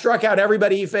guy struck out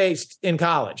everybody he faced in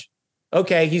college.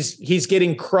 Okay, he's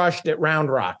getting crushed at Round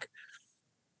Rock.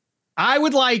 I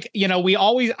would like,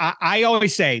 I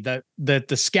always say that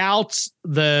the scouts,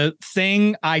 the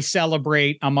thing I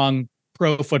celebrate among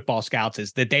pro football scouts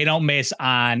is that they don't miss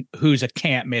on who's a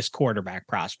can't miss quarterback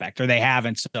prospect, or they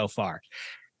haven't so far.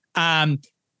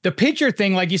 The pitcher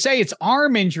thing, like you say, it's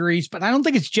arm injuries, but I don't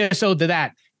think it's just owed to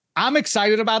that. I'm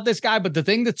excited about this guy, but the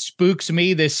thing that spooks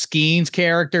me, this Skeens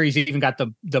character, he's even got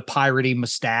the piratey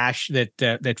mustache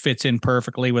that fits in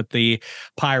perfectly with the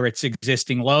Pirates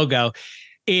existing logo,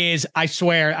 is I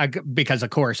swear, because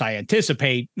of course I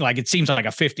anticipate, like it seems like a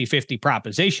 50-50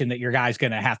 proposition that your guy's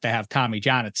going to have Tommy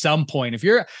John at some point.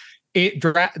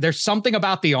 There's something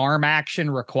about the arm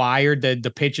action required,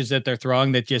 the pitches that they're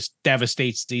throwing, that just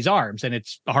devastates these arms. And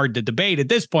it's hard to debate at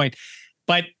this point.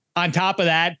 But on top of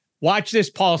that, watch this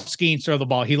Paul Skeens throw the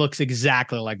ball. He looks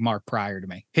exactly like Mark Pryor to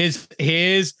me.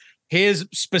 His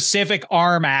specific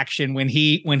arm action when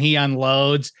he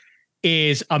unloads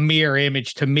is a mirror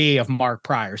image to me of Mark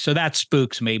Pryor. So that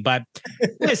spooks me. But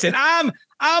listen,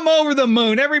 I'm over the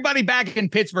moon. Everybody back in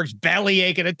Pittsburgh's belly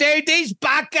aching. These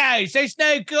Buckeyes, they're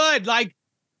no good. Like,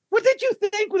 what did you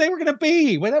think they were going to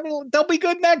be? They'll be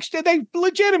good next year. They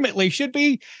legitimately should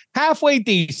be halfway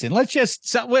decent. Let's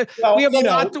just we have a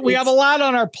lot. We have a lot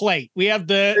on our plate. We have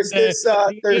there's this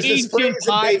phrase in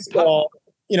baseball.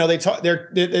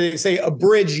 They say a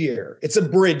bridge year. It's a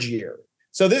bridge year.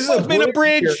 So this is it's been a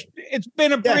bridge. Year. It's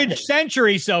been a bridge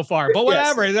century so far. But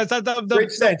whatever. Yes. That's the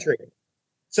bridge century.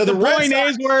 So the point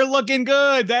is, we're looking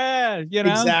good.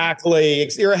 Exactly.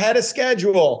 You're ahead of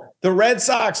schedule. The Red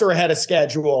Sox are ahead of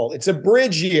schedule. It's a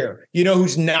bridge year. You know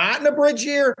who's not in a bridge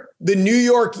year? The New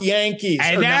York Yankees.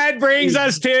 And that brings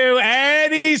us to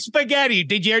Eddie Spaghetti.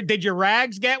 Did your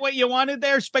Rags get what you wanted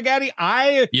there, Spaghetti?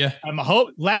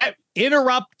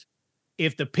 Interrupt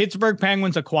if the Pittsburgh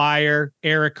Penguins acquire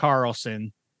Erik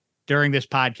Karlsson during this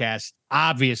podcast.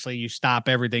 Obviously, you stop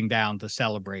everything down to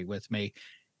celebrate with me.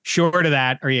 Short of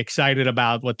that, are you excited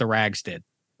about what the Rags did?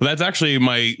 Well, that's actually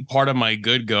part of my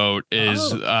good goat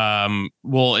is,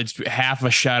 it's half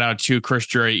a shout out to Chris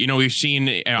Drury. You know, we've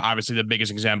seen, obviously the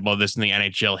biggest example of this in the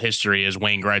NHL history is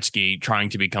Wayne Gretzky trying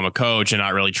to become a coach and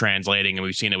not really translating. And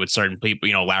we've seen it with certain people,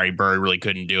 you know, Larry Bird really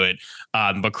couldn't do it.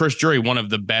 But Chris Drury, one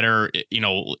of the better, you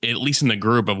know, at least in the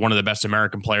group of one of the best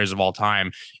American players of all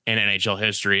time in NHL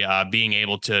history, being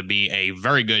able to be a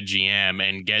very good GM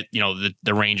and get, you know,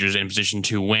 the Rangers in position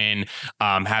to win,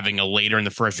 having a later in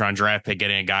the first round draft pick,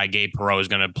 getting a guy, Gabe Perreault, is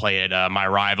going to play at my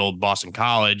rival Boston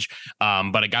College,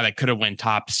 but a guy that could have went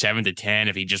top 7 to 10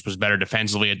 if he just was better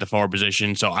defensively at the forward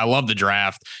position. So I love the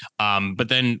draft. But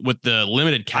then with the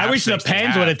limited cap, I wish the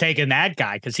Pens would have taken that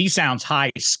guy because he sounds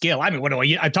high skill. I mean, what do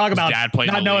I talk about?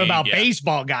 Not knowing about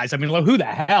baseball guys. I mean, who the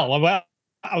hell? Well,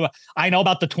 I know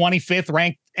about the 25th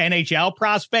ranked NHL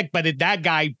prospect, but that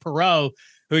guy Perreault,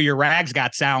 who your Rags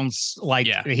got, sounds like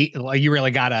you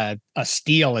really got a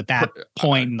steal at that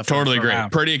point in the totally first agree.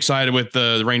 round. Pretty excited with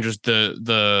the Rangers,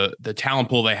 the talent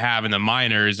pool they have in the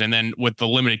minors, and then with the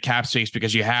limited cap space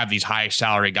because you have these high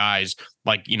salary guys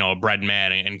like, you know,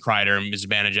 Breadman and Kreider and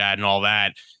Zibanejad and all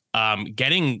that.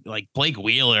 Getting like Blake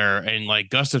Wheeler and like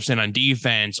Gustafson on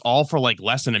defense, all for like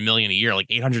less than $1 million a year, like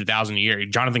 $800,000 a year.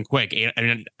 Jonathan Quick,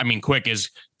 Quick is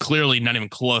clearly not even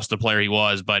close to the player he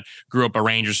was, but grew up a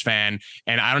Rangers fan.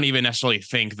 And I don't even necessarily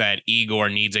think that Igor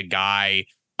needs a guy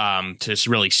to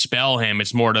really spell him.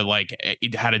 It's more to like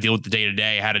how to deal with the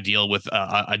day-to-day, how to deal with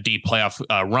a deep playoff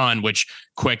run, which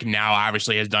Quick now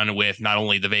obviously has done with not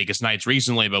only the Vegas Knights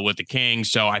recently, but with the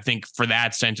Kings. So I think for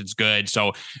that sense, it's good.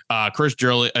 So Chris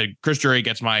Drury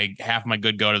gets half my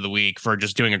good goat of the week for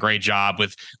just doing a great job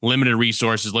with limited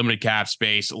resources, limited cap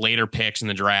space, later picks in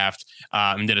the draft,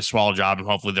 and did a swell job. And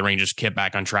hopefully the Rangers get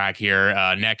back on track here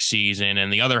next season.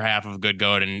 And the other half of good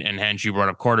goat, and hence you brought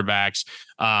up quarterbacks.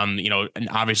 You know, and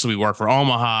obviously we work for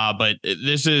Omaha, but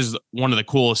this is one of the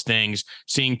coolest things,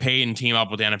 seeing Peyton team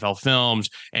up with NFL Films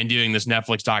and doing this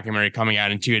Netflix documentary coming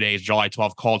out in 2 days, July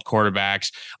 12th, called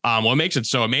Quarterbacks. What makes it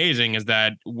so amazing is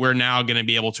that we're now going to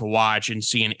be able to watch and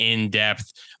see an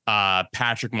in-depth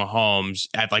Patrick Mahomes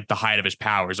at like the height of his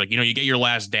powers. Like, you know, you get your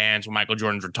last dance when Michael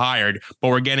Jordan's retired, but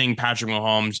we're getting Patrick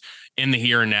Mahomes in the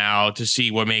here and now to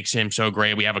see what makes him so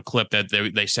great. We have a clip that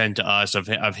they sent to us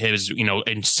of his, you know,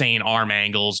 insane arm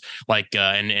angles, like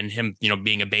and him, you know,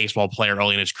 being a baseball player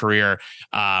early in his career.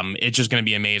 It's just going to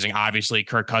be amazing. Obviously,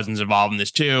 Kirk Cousins involved in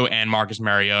this too, and Marcus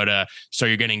Mariota. So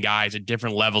you're getting guys at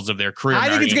different levels of their career. I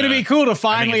think it's going to be cool to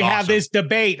finally have this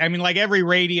debate. I mean, like every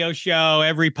radio show,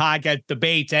 every podcast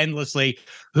debates endlessly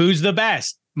who's the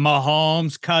best,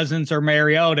 Mahomes, Cousins, or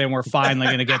Mariota, and we're finally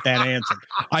going to get that answer.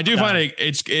 I do find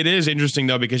it is interesting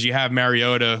though, because you have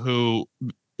Mariota, who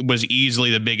was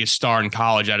easily the biggest star in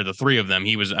college out of the three of them.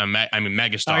 He was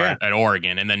megastar at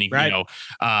Oregon, and then he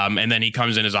and then he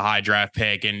comes in as a high draft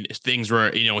pick, and things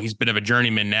were, you know, he's a bit of a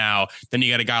journeyman now. Then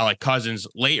you got a guy like Cousins,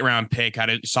 late round pick, had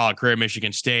a solid career at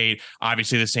Michigan State,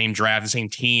 obviously the same draft, the same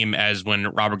team as when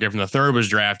Robert Griffin III was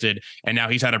drafted, and now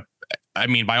he's had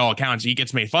by all accounts, he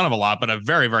gets made fun of a lot, but a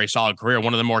very, very solid career,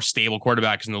 one of the more stable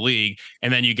quarterbacks in the league.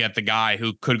 And then you get the guy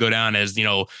who could go down as, you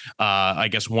know, I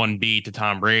guess 1B to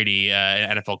Tom Brady,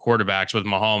 NFL quarterbacks with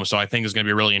Mahomes. So I think it's going to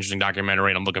be a really interesting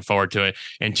documentary, and I'm looking forward to it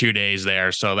in 2 days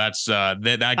there. So that's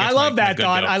that. I love that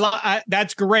thought.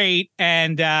 That's great.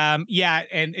 And and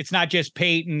it's not just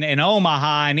Peyton and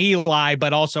Omaha and Eli,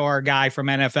 but also our guy from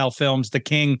NFL Films, the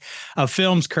king of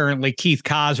films currently, Keith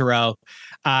Cosrow.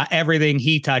 Everything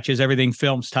he touches, everything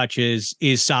Films touches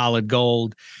is solid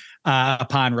gold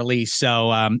upon release.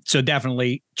 So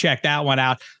definitely check that one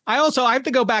out. I have to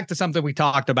go back to something we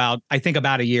talked about, I think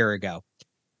about a year ago.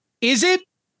 Is it,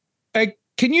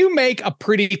 can you make a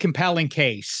pretty compelling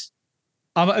case,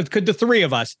 could the three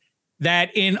of us, that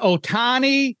in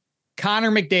Ohtani, Connor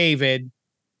McDavid,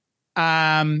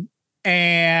 and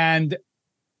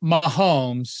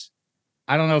Mahomes,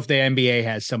 I don't know if the NBA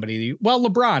has somebody. Well,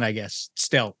 LeBron, I guess,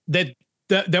 still that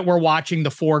we're watching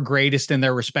the four greatest in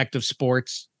their respective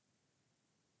sports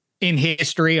in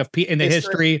history of the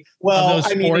history. Well, of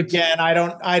those I mean, sports. again, I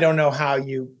don't know how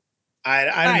you.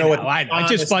 I don't know. It's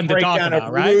just fun to talk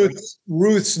about, right?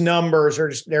 Ruth's numbers are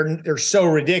just they're so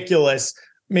ridiculous.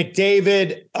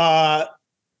 McDavid,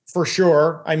 for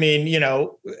sure. I mean, you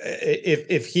know,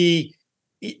 if he.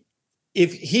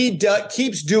 if he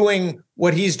keeps doing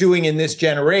what he's doing in this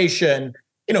generation,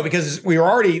 because we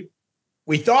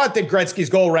thought that Gretzky's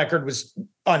goal record was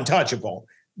untouchable.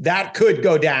 That could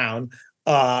go down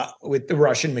with the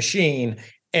Russian machine.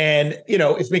 And,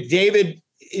 if McDavid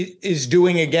keeps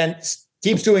doing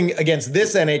against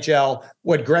this NHL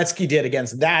what Gretzky did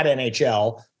against that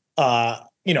NHL,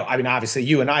 obviously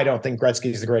you and I don't think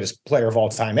Gretzky is the greatest player of all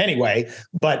time anyway,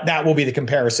 but that will be the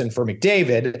comparison for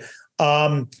McDavid.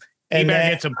 He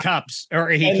better get some cups, or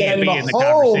he can't be in the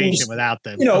conversation without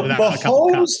them.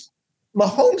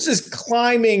 Mahomes is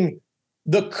climbing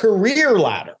the career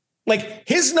ladder. Like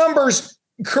his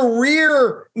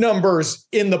career numbers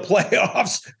in the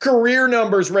playoffs, career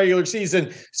numbers regular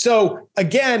season. So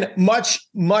again, much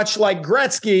like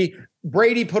Gretzky,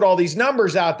 Brady put all these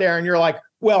numbers out there, and you're like,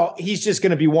 well, he's just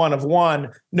going to be one of one.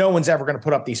 No one's ever going to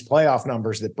put up these playoff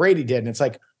numbers that Brady did. And it's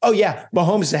like, oh yeah,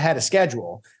 Mahomes is ahead of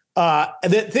schedule.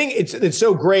 The thing it's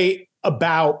so great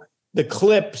about the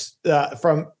clips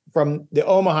from the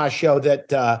Omaha show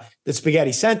that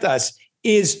Spaghetti sent us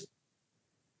is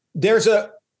there's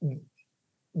a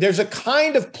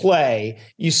kind of play,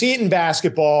 you see it in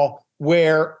basketball,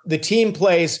 where the team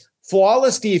plays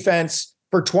flawless defense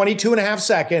for 22 and a half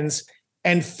seconds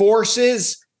and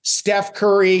forces Steph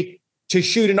Curry to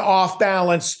shoot an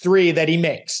off-balance three that he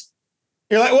makes.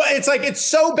 You're like, well, it's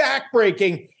so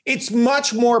backbreaking. It's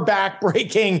much more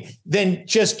backbreaking than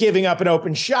just giving up an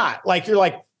open shot. Like, you're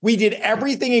like, we did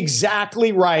everything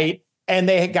exactly right, and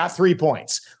they got 3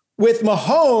 points. With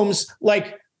Mahomes,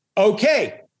 like,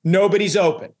 okay, nobody's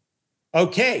open.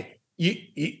 Okay,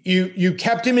 you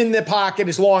kept him in the pocket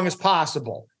as long as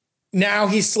possible. Now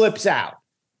he slips out.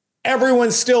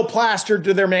 Everyone's still plastered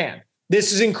to their man.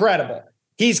 This is incredible.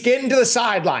 He's getting to the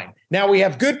sideline. Now we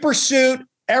have good pursuit.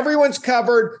 Everyone's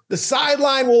covered. The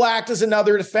sideline will act as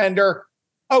another defender.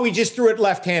 Oh, he just threw it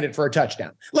left-handed for a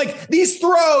touchdown. Like these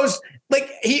throws, like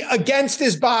he against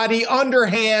his body,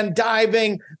 underhand,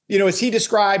 diving, as he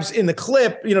describes in the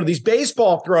clip, these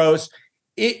baseball throws,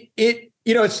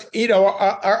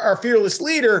 our fearless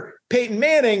leader, Peyton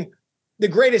Manning, the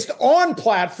greatest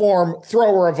on-platform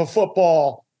thrower of a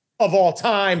football of all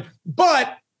time.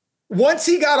 But once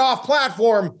he got off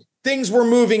platform, things were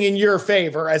moving in your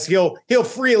favor, as he'll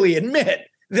freely admit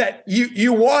that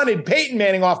you wanted Peyton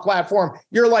Manning off platform.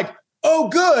 You're like, oh,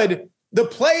 good. The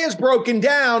play is broken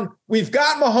down. We've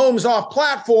got Mahomes off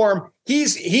platform.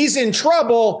 He's in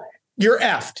trouble. You're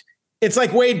effed. It's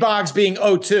like Wade Boggs being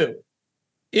 0-2.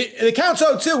 It counts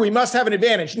 0-2. We must have an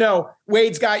advantage. No,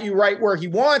 Wade's got you right where he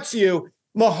wants you.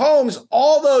 Mahomes,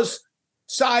 all those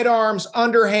sidearms,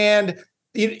 underhand,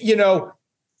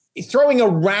 throwing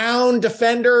around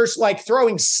defenders, like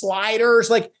throwing sliders,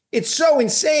 like it's so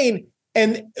insane.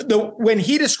 And when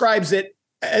he describes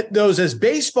those as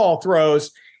baseball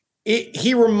throws,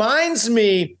 he reminds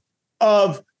me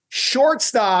of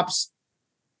shortstops.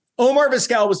 Omar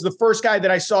Vizquel was the first guy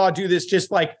that I saw do this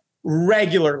just like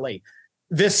regularly.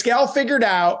 Vizquel figured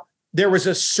out there was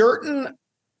a certain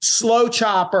slow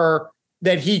chopper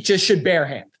that he just should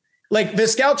barehand. Like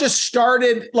Vizquel just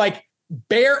started like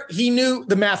he knew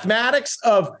the mathematics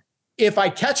of if I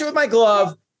catch it with my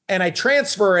glove and I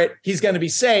transfer it, he's going to be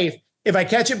safe. If I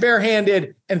catch it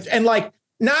barehanded and like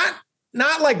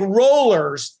not like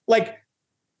rollers, like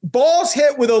balls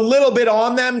hit with a little bit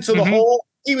on them to the hole,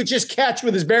 he would just catch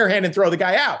with his bare hand and throw the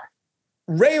guy out.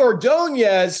 Ray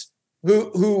Ordonez,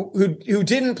 who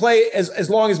didn't play as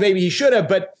long as maybe he should have,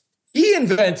 but he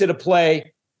invented a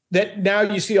play that now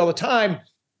you see all the time,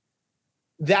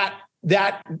 that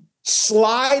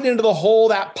slide into the hole,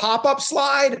 that pop-up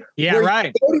slide. Yeah,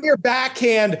 right. You go to your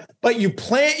backhand, but you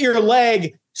plant your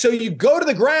leg. So you go to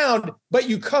the ground, but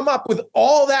you come up with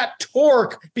all that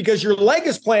torque because your leg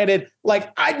is planted. Like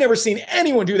I'd never seen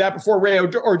anyone do that before Ray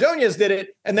Ordonez did it.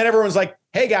 And then everyone's like,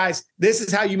 hey guys, this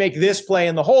is how you make this play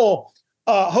in the hole.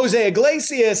 Jose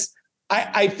Iglesias,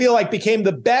 I feel like became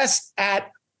the best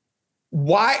at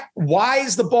why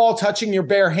is the ball touching your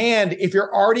bare hand? If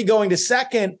you're already going to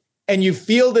second and you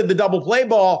fielded the double play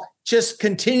ball, just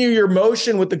continue your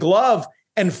motion with the glove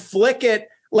and flick it.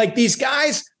 Like these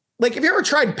guys, like have you ever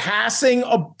tried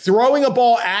throwing a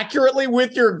ball accurately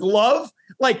with your glove?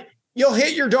 Like you'll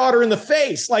hit your daughter in the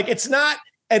face. Like it's not,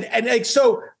 and like,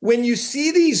 so when you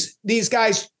see these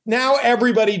guys, now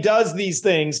everybody does these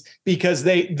things because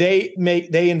they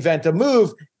invent a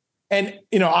move. And,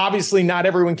 obviously not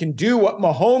everyone can do what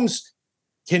Mahomes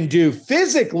can do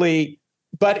physically,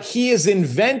 but he has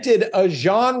invented a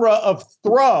genre of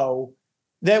throw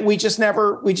that we just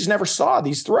never saw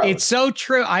these throws. It's so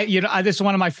true. This is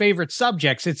one of my favorite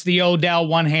subjects. It's the Odell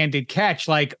one-handed catch.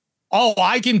 Like oh,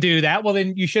 I can do that. Well,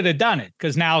 then you should have done it,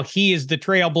 because now he is the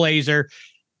trailblazer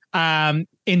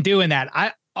in doing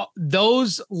that.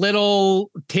 Those little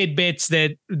tidbits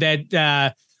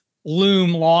that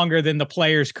loom longer than the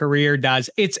player's career does.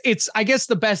 It's I guess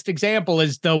the best example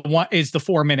is the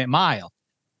 4-minute mile.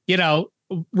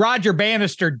 Roger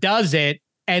Bannister does it,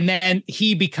 and then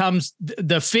he becomes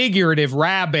the figurative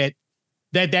rabbit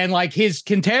that then, like his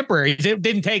contemporaries, it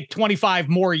didn't take 25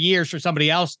 more years for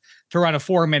somebody else to run a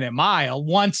 4-minute mile.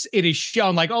 Once it is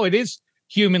shown like, oh, it is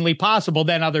humanly possible,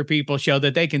 then other people show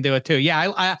that they can do it too.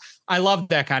 Yeah, I love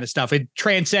that kind of stuff. It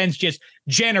transcends just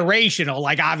generational.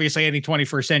 Like, obviously any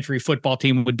 21st century football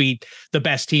team would beat the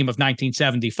best team of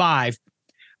 1975,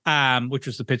 which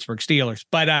was the Pittsburgh Steelers.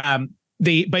 But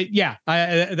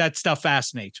that stuff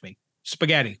fascinates me.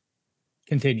 Spaghetti.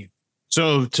 Continue.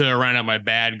 So to round out my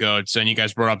bad goats, and you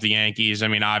guys brought up the Yankees. I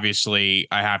mean, obviously,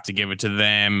 I have to give it to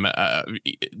them.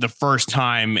 The first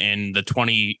time in the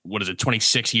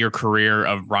 26-year career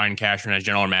of Ryan Cashman as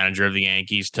general manager of the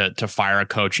Yankees to fire a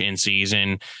coach in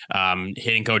season.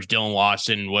 Hitting coach Dylan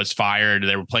Lawson was fired.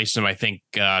 They replaced him, I think,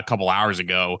 a couple hours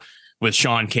ago with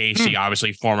Sean Casey,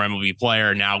 obviously former MLB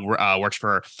player, now works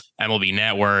for MLB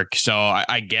Network. So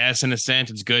I guess in a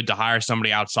sense, it's good to hire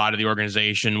somebody outside of the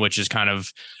organization, which is kind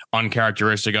of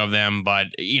uncharacteristic of them. But,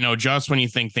 just when you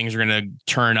think things are going to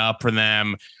turn up for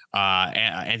them,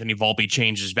 Anthony Volpe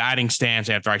changed his batting stance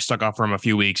after I stuck up for him a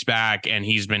few weeks back, and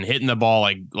he's been hitting the ball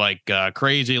like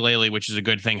crazy lately, which is a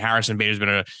good thing. Harrison Bader's been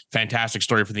a fantastic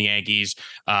story for the Yankees.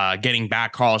 Getting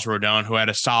back Carlos Rodon, who had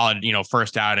a solid,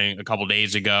 first outing a couple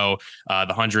days ago,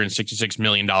 the $166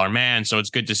 million man. So it's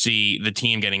good to see the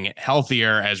team getting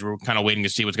healthier as we're kind of waiting to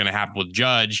see what's going to happen with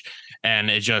Judge.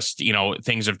 And it just,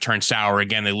 things have turned sour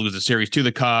again. They lose the series to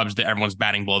the Cubs. Everyone's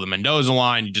batting below the Mendoza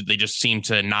line. They just seem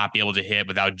to not be able to hit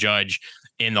without Judge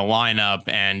in the lineup.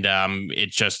 And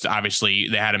it's just, obviously,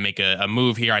 they had to make a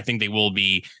move here. I think they will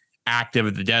be active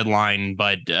at the deadline,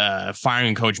 but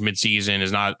firing coach midseason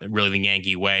is not really the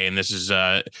Yankee way. And this is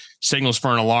signals for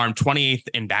an alarm. 28th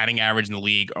in batting average in the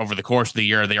league over the course of the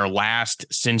year. They are last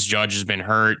since Judge has been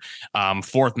hurt.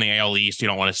 Fourth in the AL East. You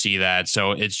don't want to see that.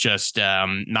 So it's just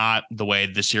not the way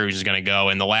the series is going to go.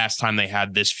 And the last time they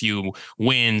had this few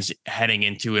wins heading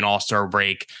into an All-Star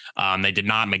break, they did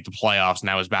not make the playoffs, and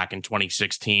that was back in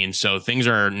 2016. So things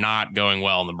are not going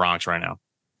well in the Bronx right now.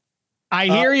 I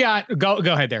hear you. Go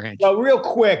ahead there, Hank. Well, real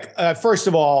quick, first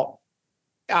of all,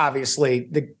 obviously,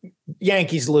 the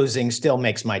Yankees losing still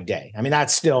makes my day. I mean,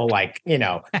 that's still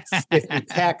 50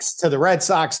 texts to the Red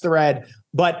Sox thread.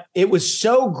 But it was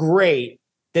so great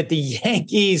that the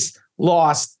Yankees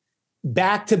lost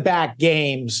back-to-back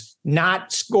games,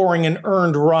 not scoring an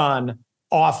earned run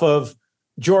off of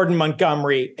Jordan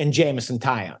Montgomery and Jameson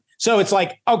Taillon. So it's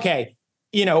like, okay,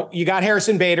 you got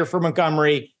Harrison Bader for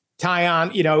Montgomery. Taillon,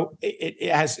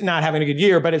 it has not having a good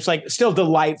year, but it's like still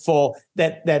delightful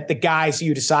that the guys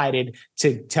you decided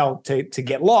to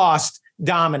get lost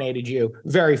dominated you.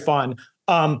 Very fun.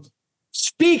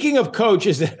 Speaking of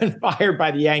coaches that have been fired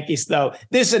by the Yankees, though,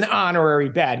 this is an honorary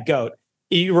bad goat.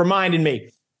 You reminded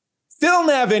me. Phil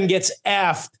Nevin gets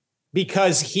effed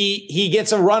because he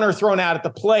gets a runner thrown out at the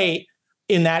plate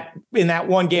in that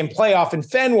one game playoff in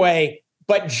Fenway,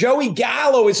 but Joey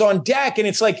Gallo is on deck, and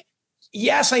it's like,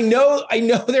 yes, I know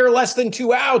there are less than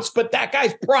 2 outs, but that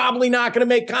guy's probably not going to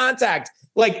make contact.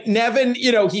 Like Nevin,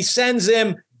 he sends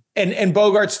him and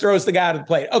Bogarts throws the guy out of the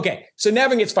plate. Okay, so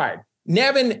Nevin gets fired.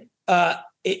 Nevin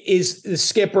is the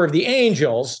skipper of the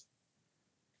Angels.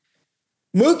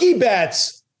 Mookie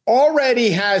Betts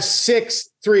already has 6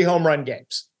 3-home run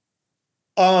games.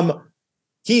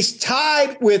 He's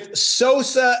tied with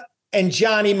Sosa and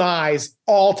Johnny Mize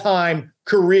all-time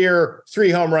career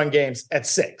 3-home run games at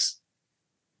 6.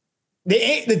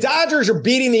 The Dodgers are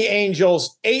beating the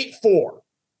Angels 8-4.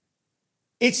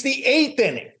 It's the 8th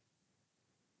inning.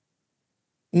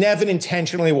 Nevin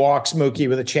intentionally walks Mookie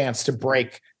with a chance to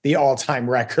break the all-time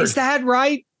record. Is that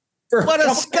right? What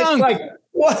a skunk.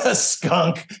 What a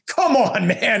skunk. Come on,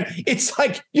 man. It's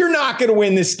like, you're not going to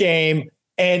win this game.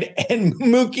 And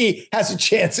Mookie has a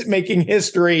chance at making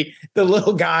history. The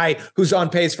little guy who's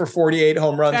on pace for 48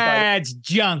 home runs. That's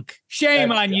junk.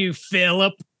 Shame on you,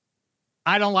 Philip.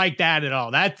 I don't like that at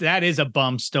all. That is a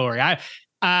bum story.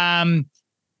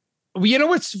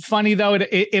 What's funny though?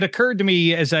 It occurred to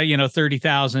me as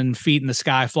 30,000 feet in the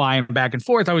sky flying back and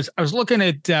forth. I was looking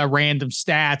at random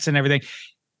stats and everything.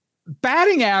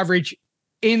 Batting average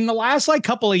in the last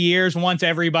couple of years, once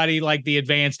everybody the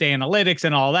advanced analytics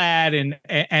and all that,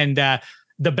 and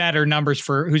the better numbers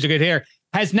for who's a good hitter,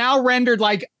 has now rendered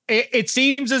it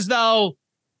seems as though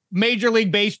Major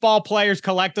League Baseball players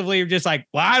collectively are just like,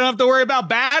 well, I don't have to worry about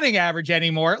batting average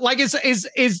anymore. Like, is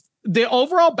the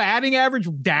overall batting average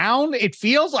down? It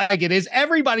feels like it is.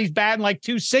 Everybody's batting like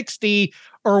 260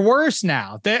 or worse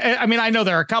now. I mean, I know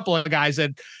there are a couple of guys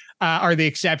that are the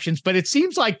exceptions, but it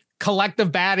seems like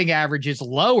collective batting average is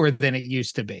lower than it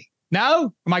used to be.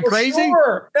 No? Am I crazy?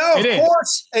 Sure. No, it of is.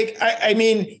 course. I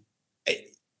mean,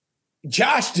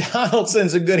 Josh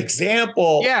Donaldson's a good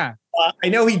example. Yeah. I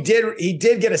know he did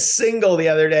get a single the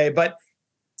other day, but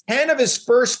 10 of his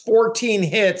first 14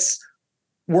 hits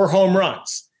were home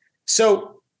runs.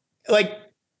 So, like,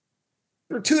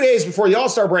 for 2 days before the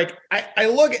All-Star break, I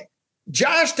look at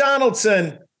Josh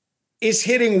Donaldson is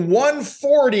hitting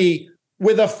 140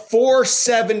 with a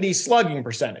 470 slugging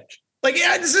percentage. Like,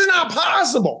 yeah, this is not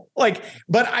possible. Like,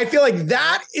 but I feel like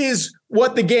that is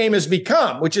what the game has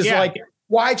become, which is like,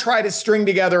 why try to string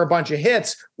together a bunch of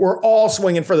hits? We're all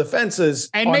swinging for the fences.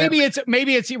 And maybe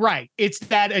it's right. It's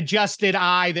that adjusted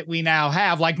eye that we now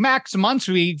have. Like Max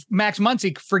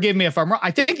Muncy, forgive me if I'm wrong.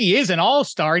 I think he is an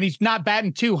all-star and he's not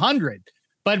batting 200,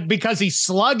 but because he's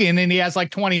slugging and he has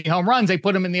like 20 home runs, they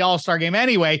put him in the all-star game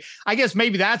anyway. I guess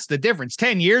maybe that's the difference.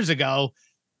 10 years ago,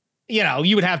 you know,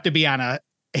 you would have to be on a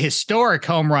historic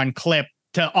home run clip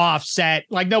to offset.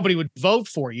 Like, nobody would vote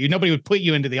for you. Nobody would put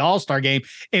you into the All-Star game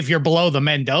if you're below the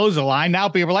Mendoza line. Now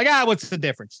people are like, what's the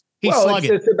difference? He's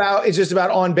slugging. It's just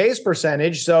about on base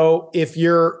percentage. So if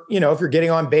you're getting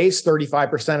on base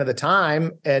 35% of the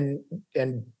time and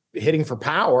hitting for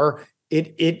power,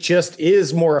 it just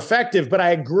is more effective. But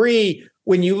I agree,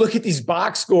 when you look at these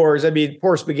box scores, I mean,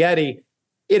 poor Spaghetti,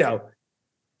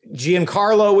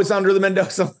 Giancarlo was under the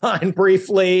Mendoza line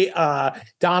briefly.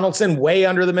 Donaldson way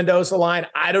under the Mendoza line.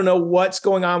 I don't know what's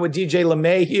going on with DJ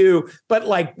LeMahieu, but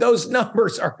like, those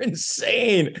numbers are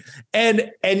insane. And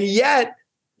yet,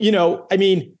 I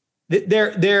mean,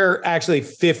 they're actually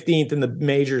 15th in the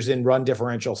majors in run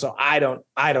differential. So I don't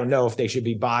know if they should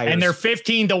be buyers. And they're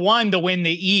 15-1 to win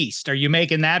the East. Are you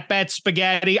making that bet,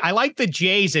 Spaghetti? I like the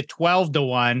Jays at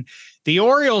 12-1. The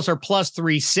Orioles are plus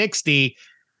 360.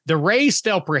 The Rays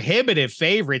still prohibitive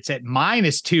favorites at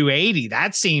minus 280.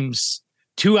 That seems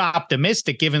too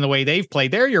optimistic given the way they've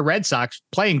played. They're your Red Sox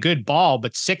playing good ball,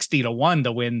 but 60-1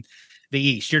 to win the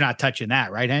East. You're not touching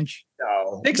that, right, Hench?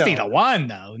 No. 60-1,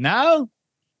 though. No?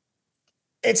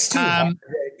 It's too hard.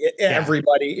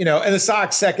 Everybody, and the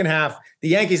Sox second half, the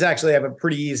Yankees actually have a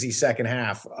pretty easy second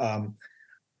half,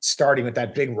 starting with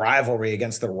that big rivalry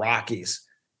against the Rockies.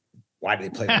 Why do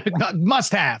they play?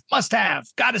 Must have.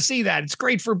 Got to see that. It's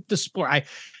great for the sport.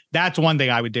 That's one thing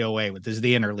I would do away with, is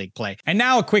the interleague play. And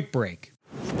now a quick break.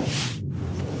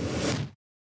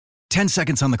 10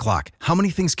 seconds on the clock. How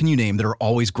many things can you name that are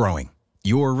always growing?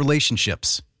 Your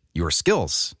relationships, your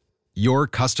skills, your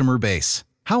customer base.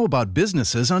 How about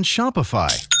businesses on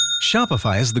Shopify?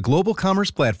 Shopify is the global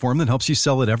commerce platform that helps you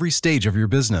sell at every stage of your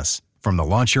business. From the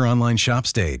launch your online shop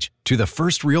stage, to the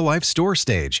first real-life store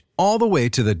stage, all the way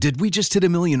to the did we just hit a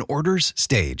million orders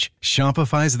stage,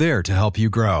 Shopify's there to help you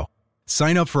grow.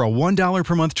 Sign up for a $1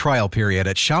 per month trial period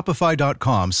at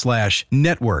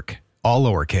shopify.com/network, all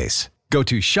lowercase. Go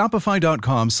to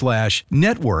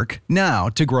shopify.com/network now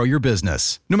to grow your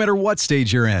business, no matter what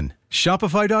stage you're in.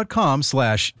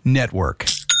 Shopify.com/network.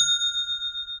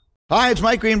 Hi, it's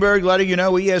Mike Greenberg letting you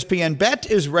know ESPN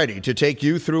Bet is ready to take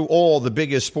you through all the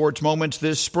biggest sports moments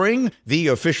this spring. The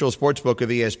official sportsbook of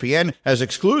ESPN has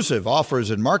exclusive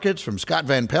offers and markets from Scott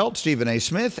Van Pelt, Stephen A.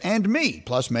 Smith, and me,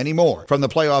 plus many more. From the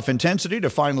playoff intensity to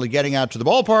finally getting out to the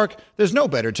ballpark, there's no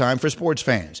better time for sports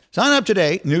fans. Sign up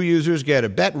today. New users get a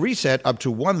bet reset up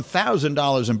to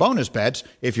 $1,000 in bonus bets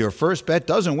if your first bet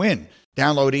doesn't win.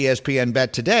 Download ESPN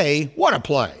Bet today. What a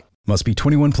play. Must be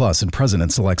 21 plus and present in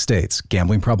select states.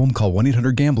 Gambling problem? Call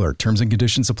 1-800-GAMBLER. Terms and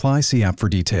conditions apply. See app for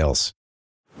details.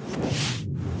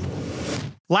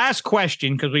 Last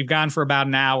question, because we've gone for about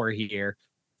an hour here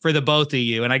for the both of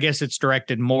you. And I guess it's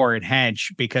directed more at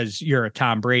Hench because you're a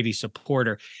Tom Brady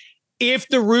supporter. If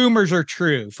the rumors are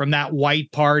true from that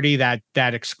white party, that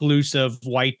exclusive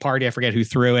white party, I forget who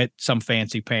threw it, some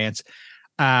fancy pants.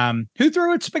 Who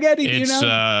threw it, Spaghetti? Do you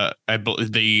know?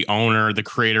 The owner, the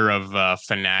creator of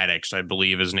Fanatics, I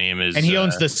believe his name is. And he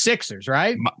owns the Sixers,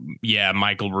 right?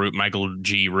 Michael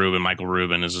G. Rubin. Michael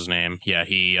Rubin is his name. Yeah,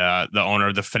 he the owner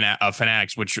of the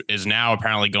Fanatics, which is now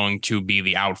apparently going to be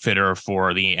the outfitter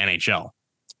for the NHL.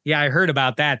 Yeah, I heard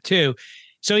about that too.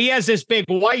 So he has this big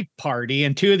white party,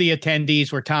 and two of the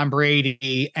attendees were Tom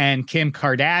Brady and Kim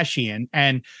Kardashian.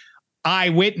 And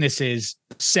eyewitnesses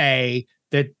say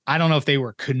that I don't know if they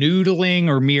were canoodling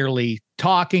or merely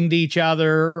talking to each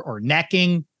other or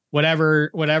necking, whatever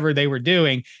they were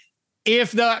doing.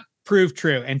 If the proved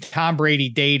true and Tom Brady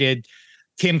dated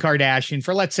Kim Kardashian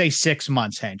for, let's say, 6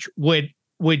 months, Hench,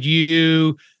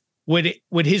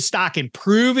 would his stock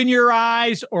improve in your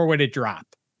eyes, or would it drop?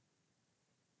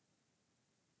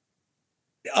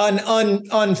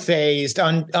 Unfazed,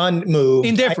 unmoved,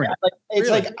 indifferent. It's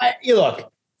really? You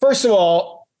look, first of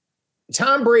all,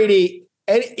 Tom Brady,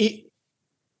 and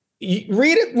you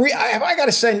read it. I got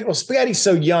to send, well, Spaghetti's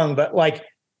so young, but like,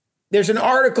 there's an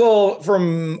article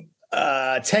from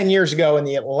 10 years ago in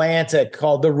the Atlantic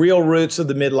called "The Real Roots of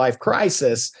the Midlife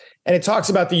Crisis," and it talks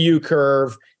about the U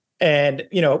curve. And,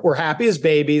 we're happy as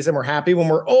babies and we're happy when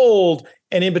we're old.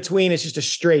 And in between, it's just a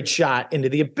straight shot into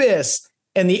the abyss.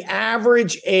 And the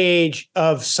average age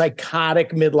of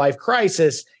psychotic midlife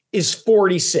crisis is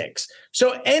 46.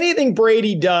 So anything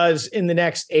Brady does in the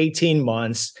next 18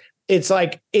 months, it's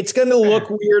like, it's going to look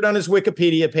weird on his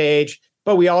Wikipedia page,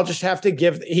 but we all just have to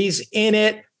he's in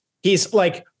it. He's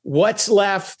like, what's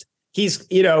left? He's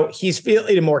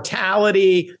feeling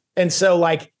immortality. And so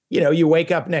like, you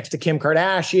wake up next to Kim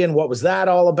Kardashian. What was that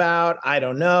all about? I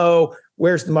don't know.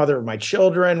 Where's the mother of my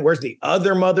children? Where's the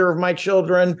other mother of my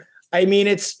children? I mean,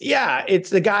 it's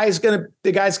the guy's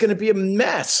gonna be a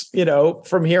mess,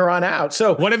 from here on out.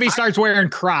 So what if he starts wearing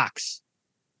Crocs?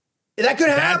 That could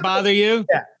happen. That bother you?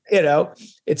 Yeah,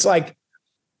 it's like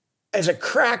there's a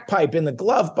crack pipe in the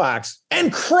glove box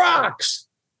and Crocs.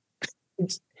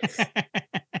 This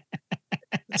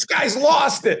guy's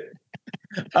lost it.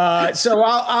 So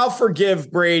I'll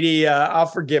forgive Brady. I'll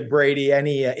forgive Brady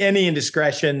any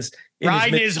indiscretions.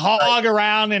 Riding his hog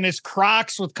around in his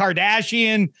Crocs with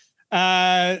Kardashian,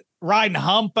 riding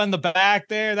hump on the back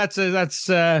there.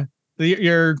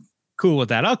 You're cool with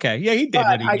that. Okay. Yeah, he did.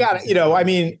 I got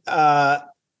it.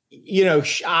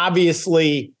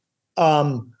 Obviously,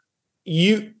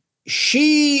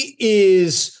 she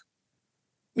is,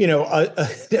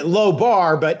 a low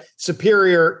bar, but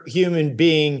superior human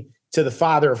being to the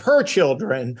father of her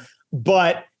children.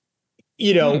 But,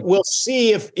 we'll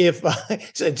see if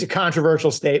it's a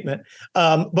controversial statement,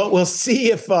 but we'll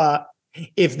see if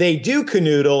they do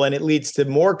canoodle and it leads to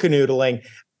more canoodling.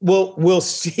 We'll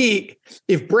see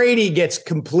if Brady gets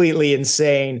completely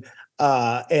insane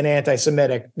and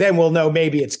anti-Semitic, then we'll know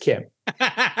maybe it's Kim.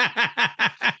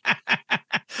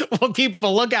 We'll keep a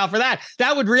lookout for that.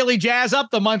 That would really jazz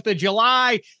up the month of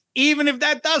July. Even if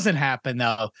that doesn't happen,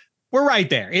 though, we're right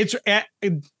there.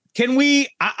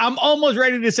 I'm almost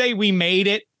ready to say we made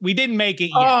it. We didn't make it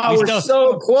yet. Oh, we're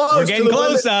so close. We're getting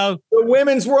close, though. The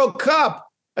Women's World Cup.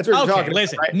 That's what we're talking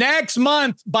listen, about. Right? Next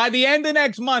month, by the end of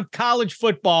next month, college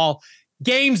football,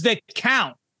 games that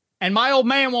count. And my old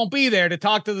man won't be there to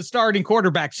talk to the starting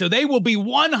quarterback. So they will be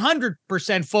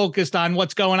 100% focused on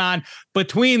what's going on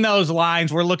between those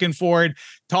lines. We're looking forward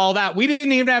to all that. We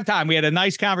didn't even have time. We had a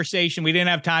nice conversation. We didn't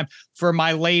have time for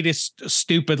my latest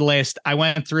stupid list. I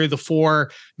went through the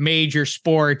 4 major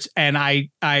sports and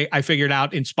I figured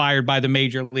out, inspired by the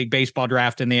Major League Baseball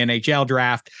draft and the NHL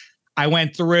draft, I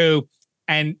went through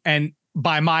and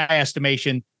by my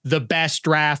estimation, the best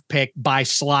draft pick by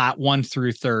slot 1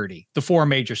 through 30, the 4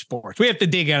 major sports. We have to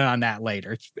dig in on that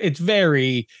later. It's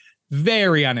very,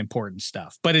 very unimportant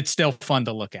stuff, but it's still fun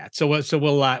to look at. So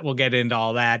we'll get into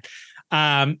all that.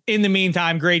 In the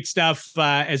meantime, great stuff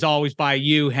as always by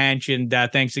you, Hench, and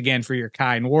thanks again for your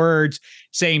kind words.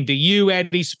 Same to you,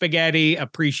 Eddie Spaghetti.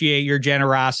 Appreciate your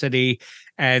generosity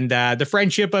and the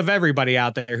friendship of everybody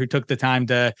out there who took the time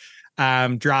to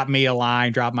drop me a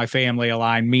line, drop my family a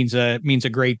line, means a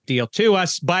great deal to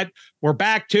us. But we're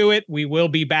back to it. We will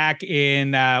be back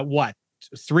in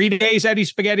 3 days, Eddie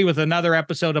Spaghetti, with another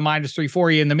episode of -3 for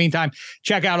you. In the meantime,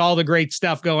 check out all the great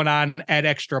stuff going on at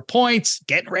Extra Points,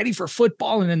 getting ready for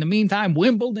football. And in the meantime,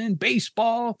 Wimbledon,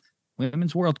 baseball,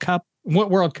 Women's World Cup,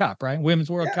 right? Women's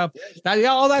World Cup,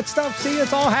 all that stuff. See,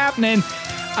 it's all happening.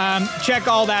 Check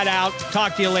all that out.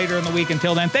 Talk to you later in the week.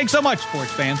 Until then, thanks so much,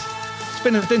 sports fans. It's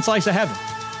been a thin slice of heaven.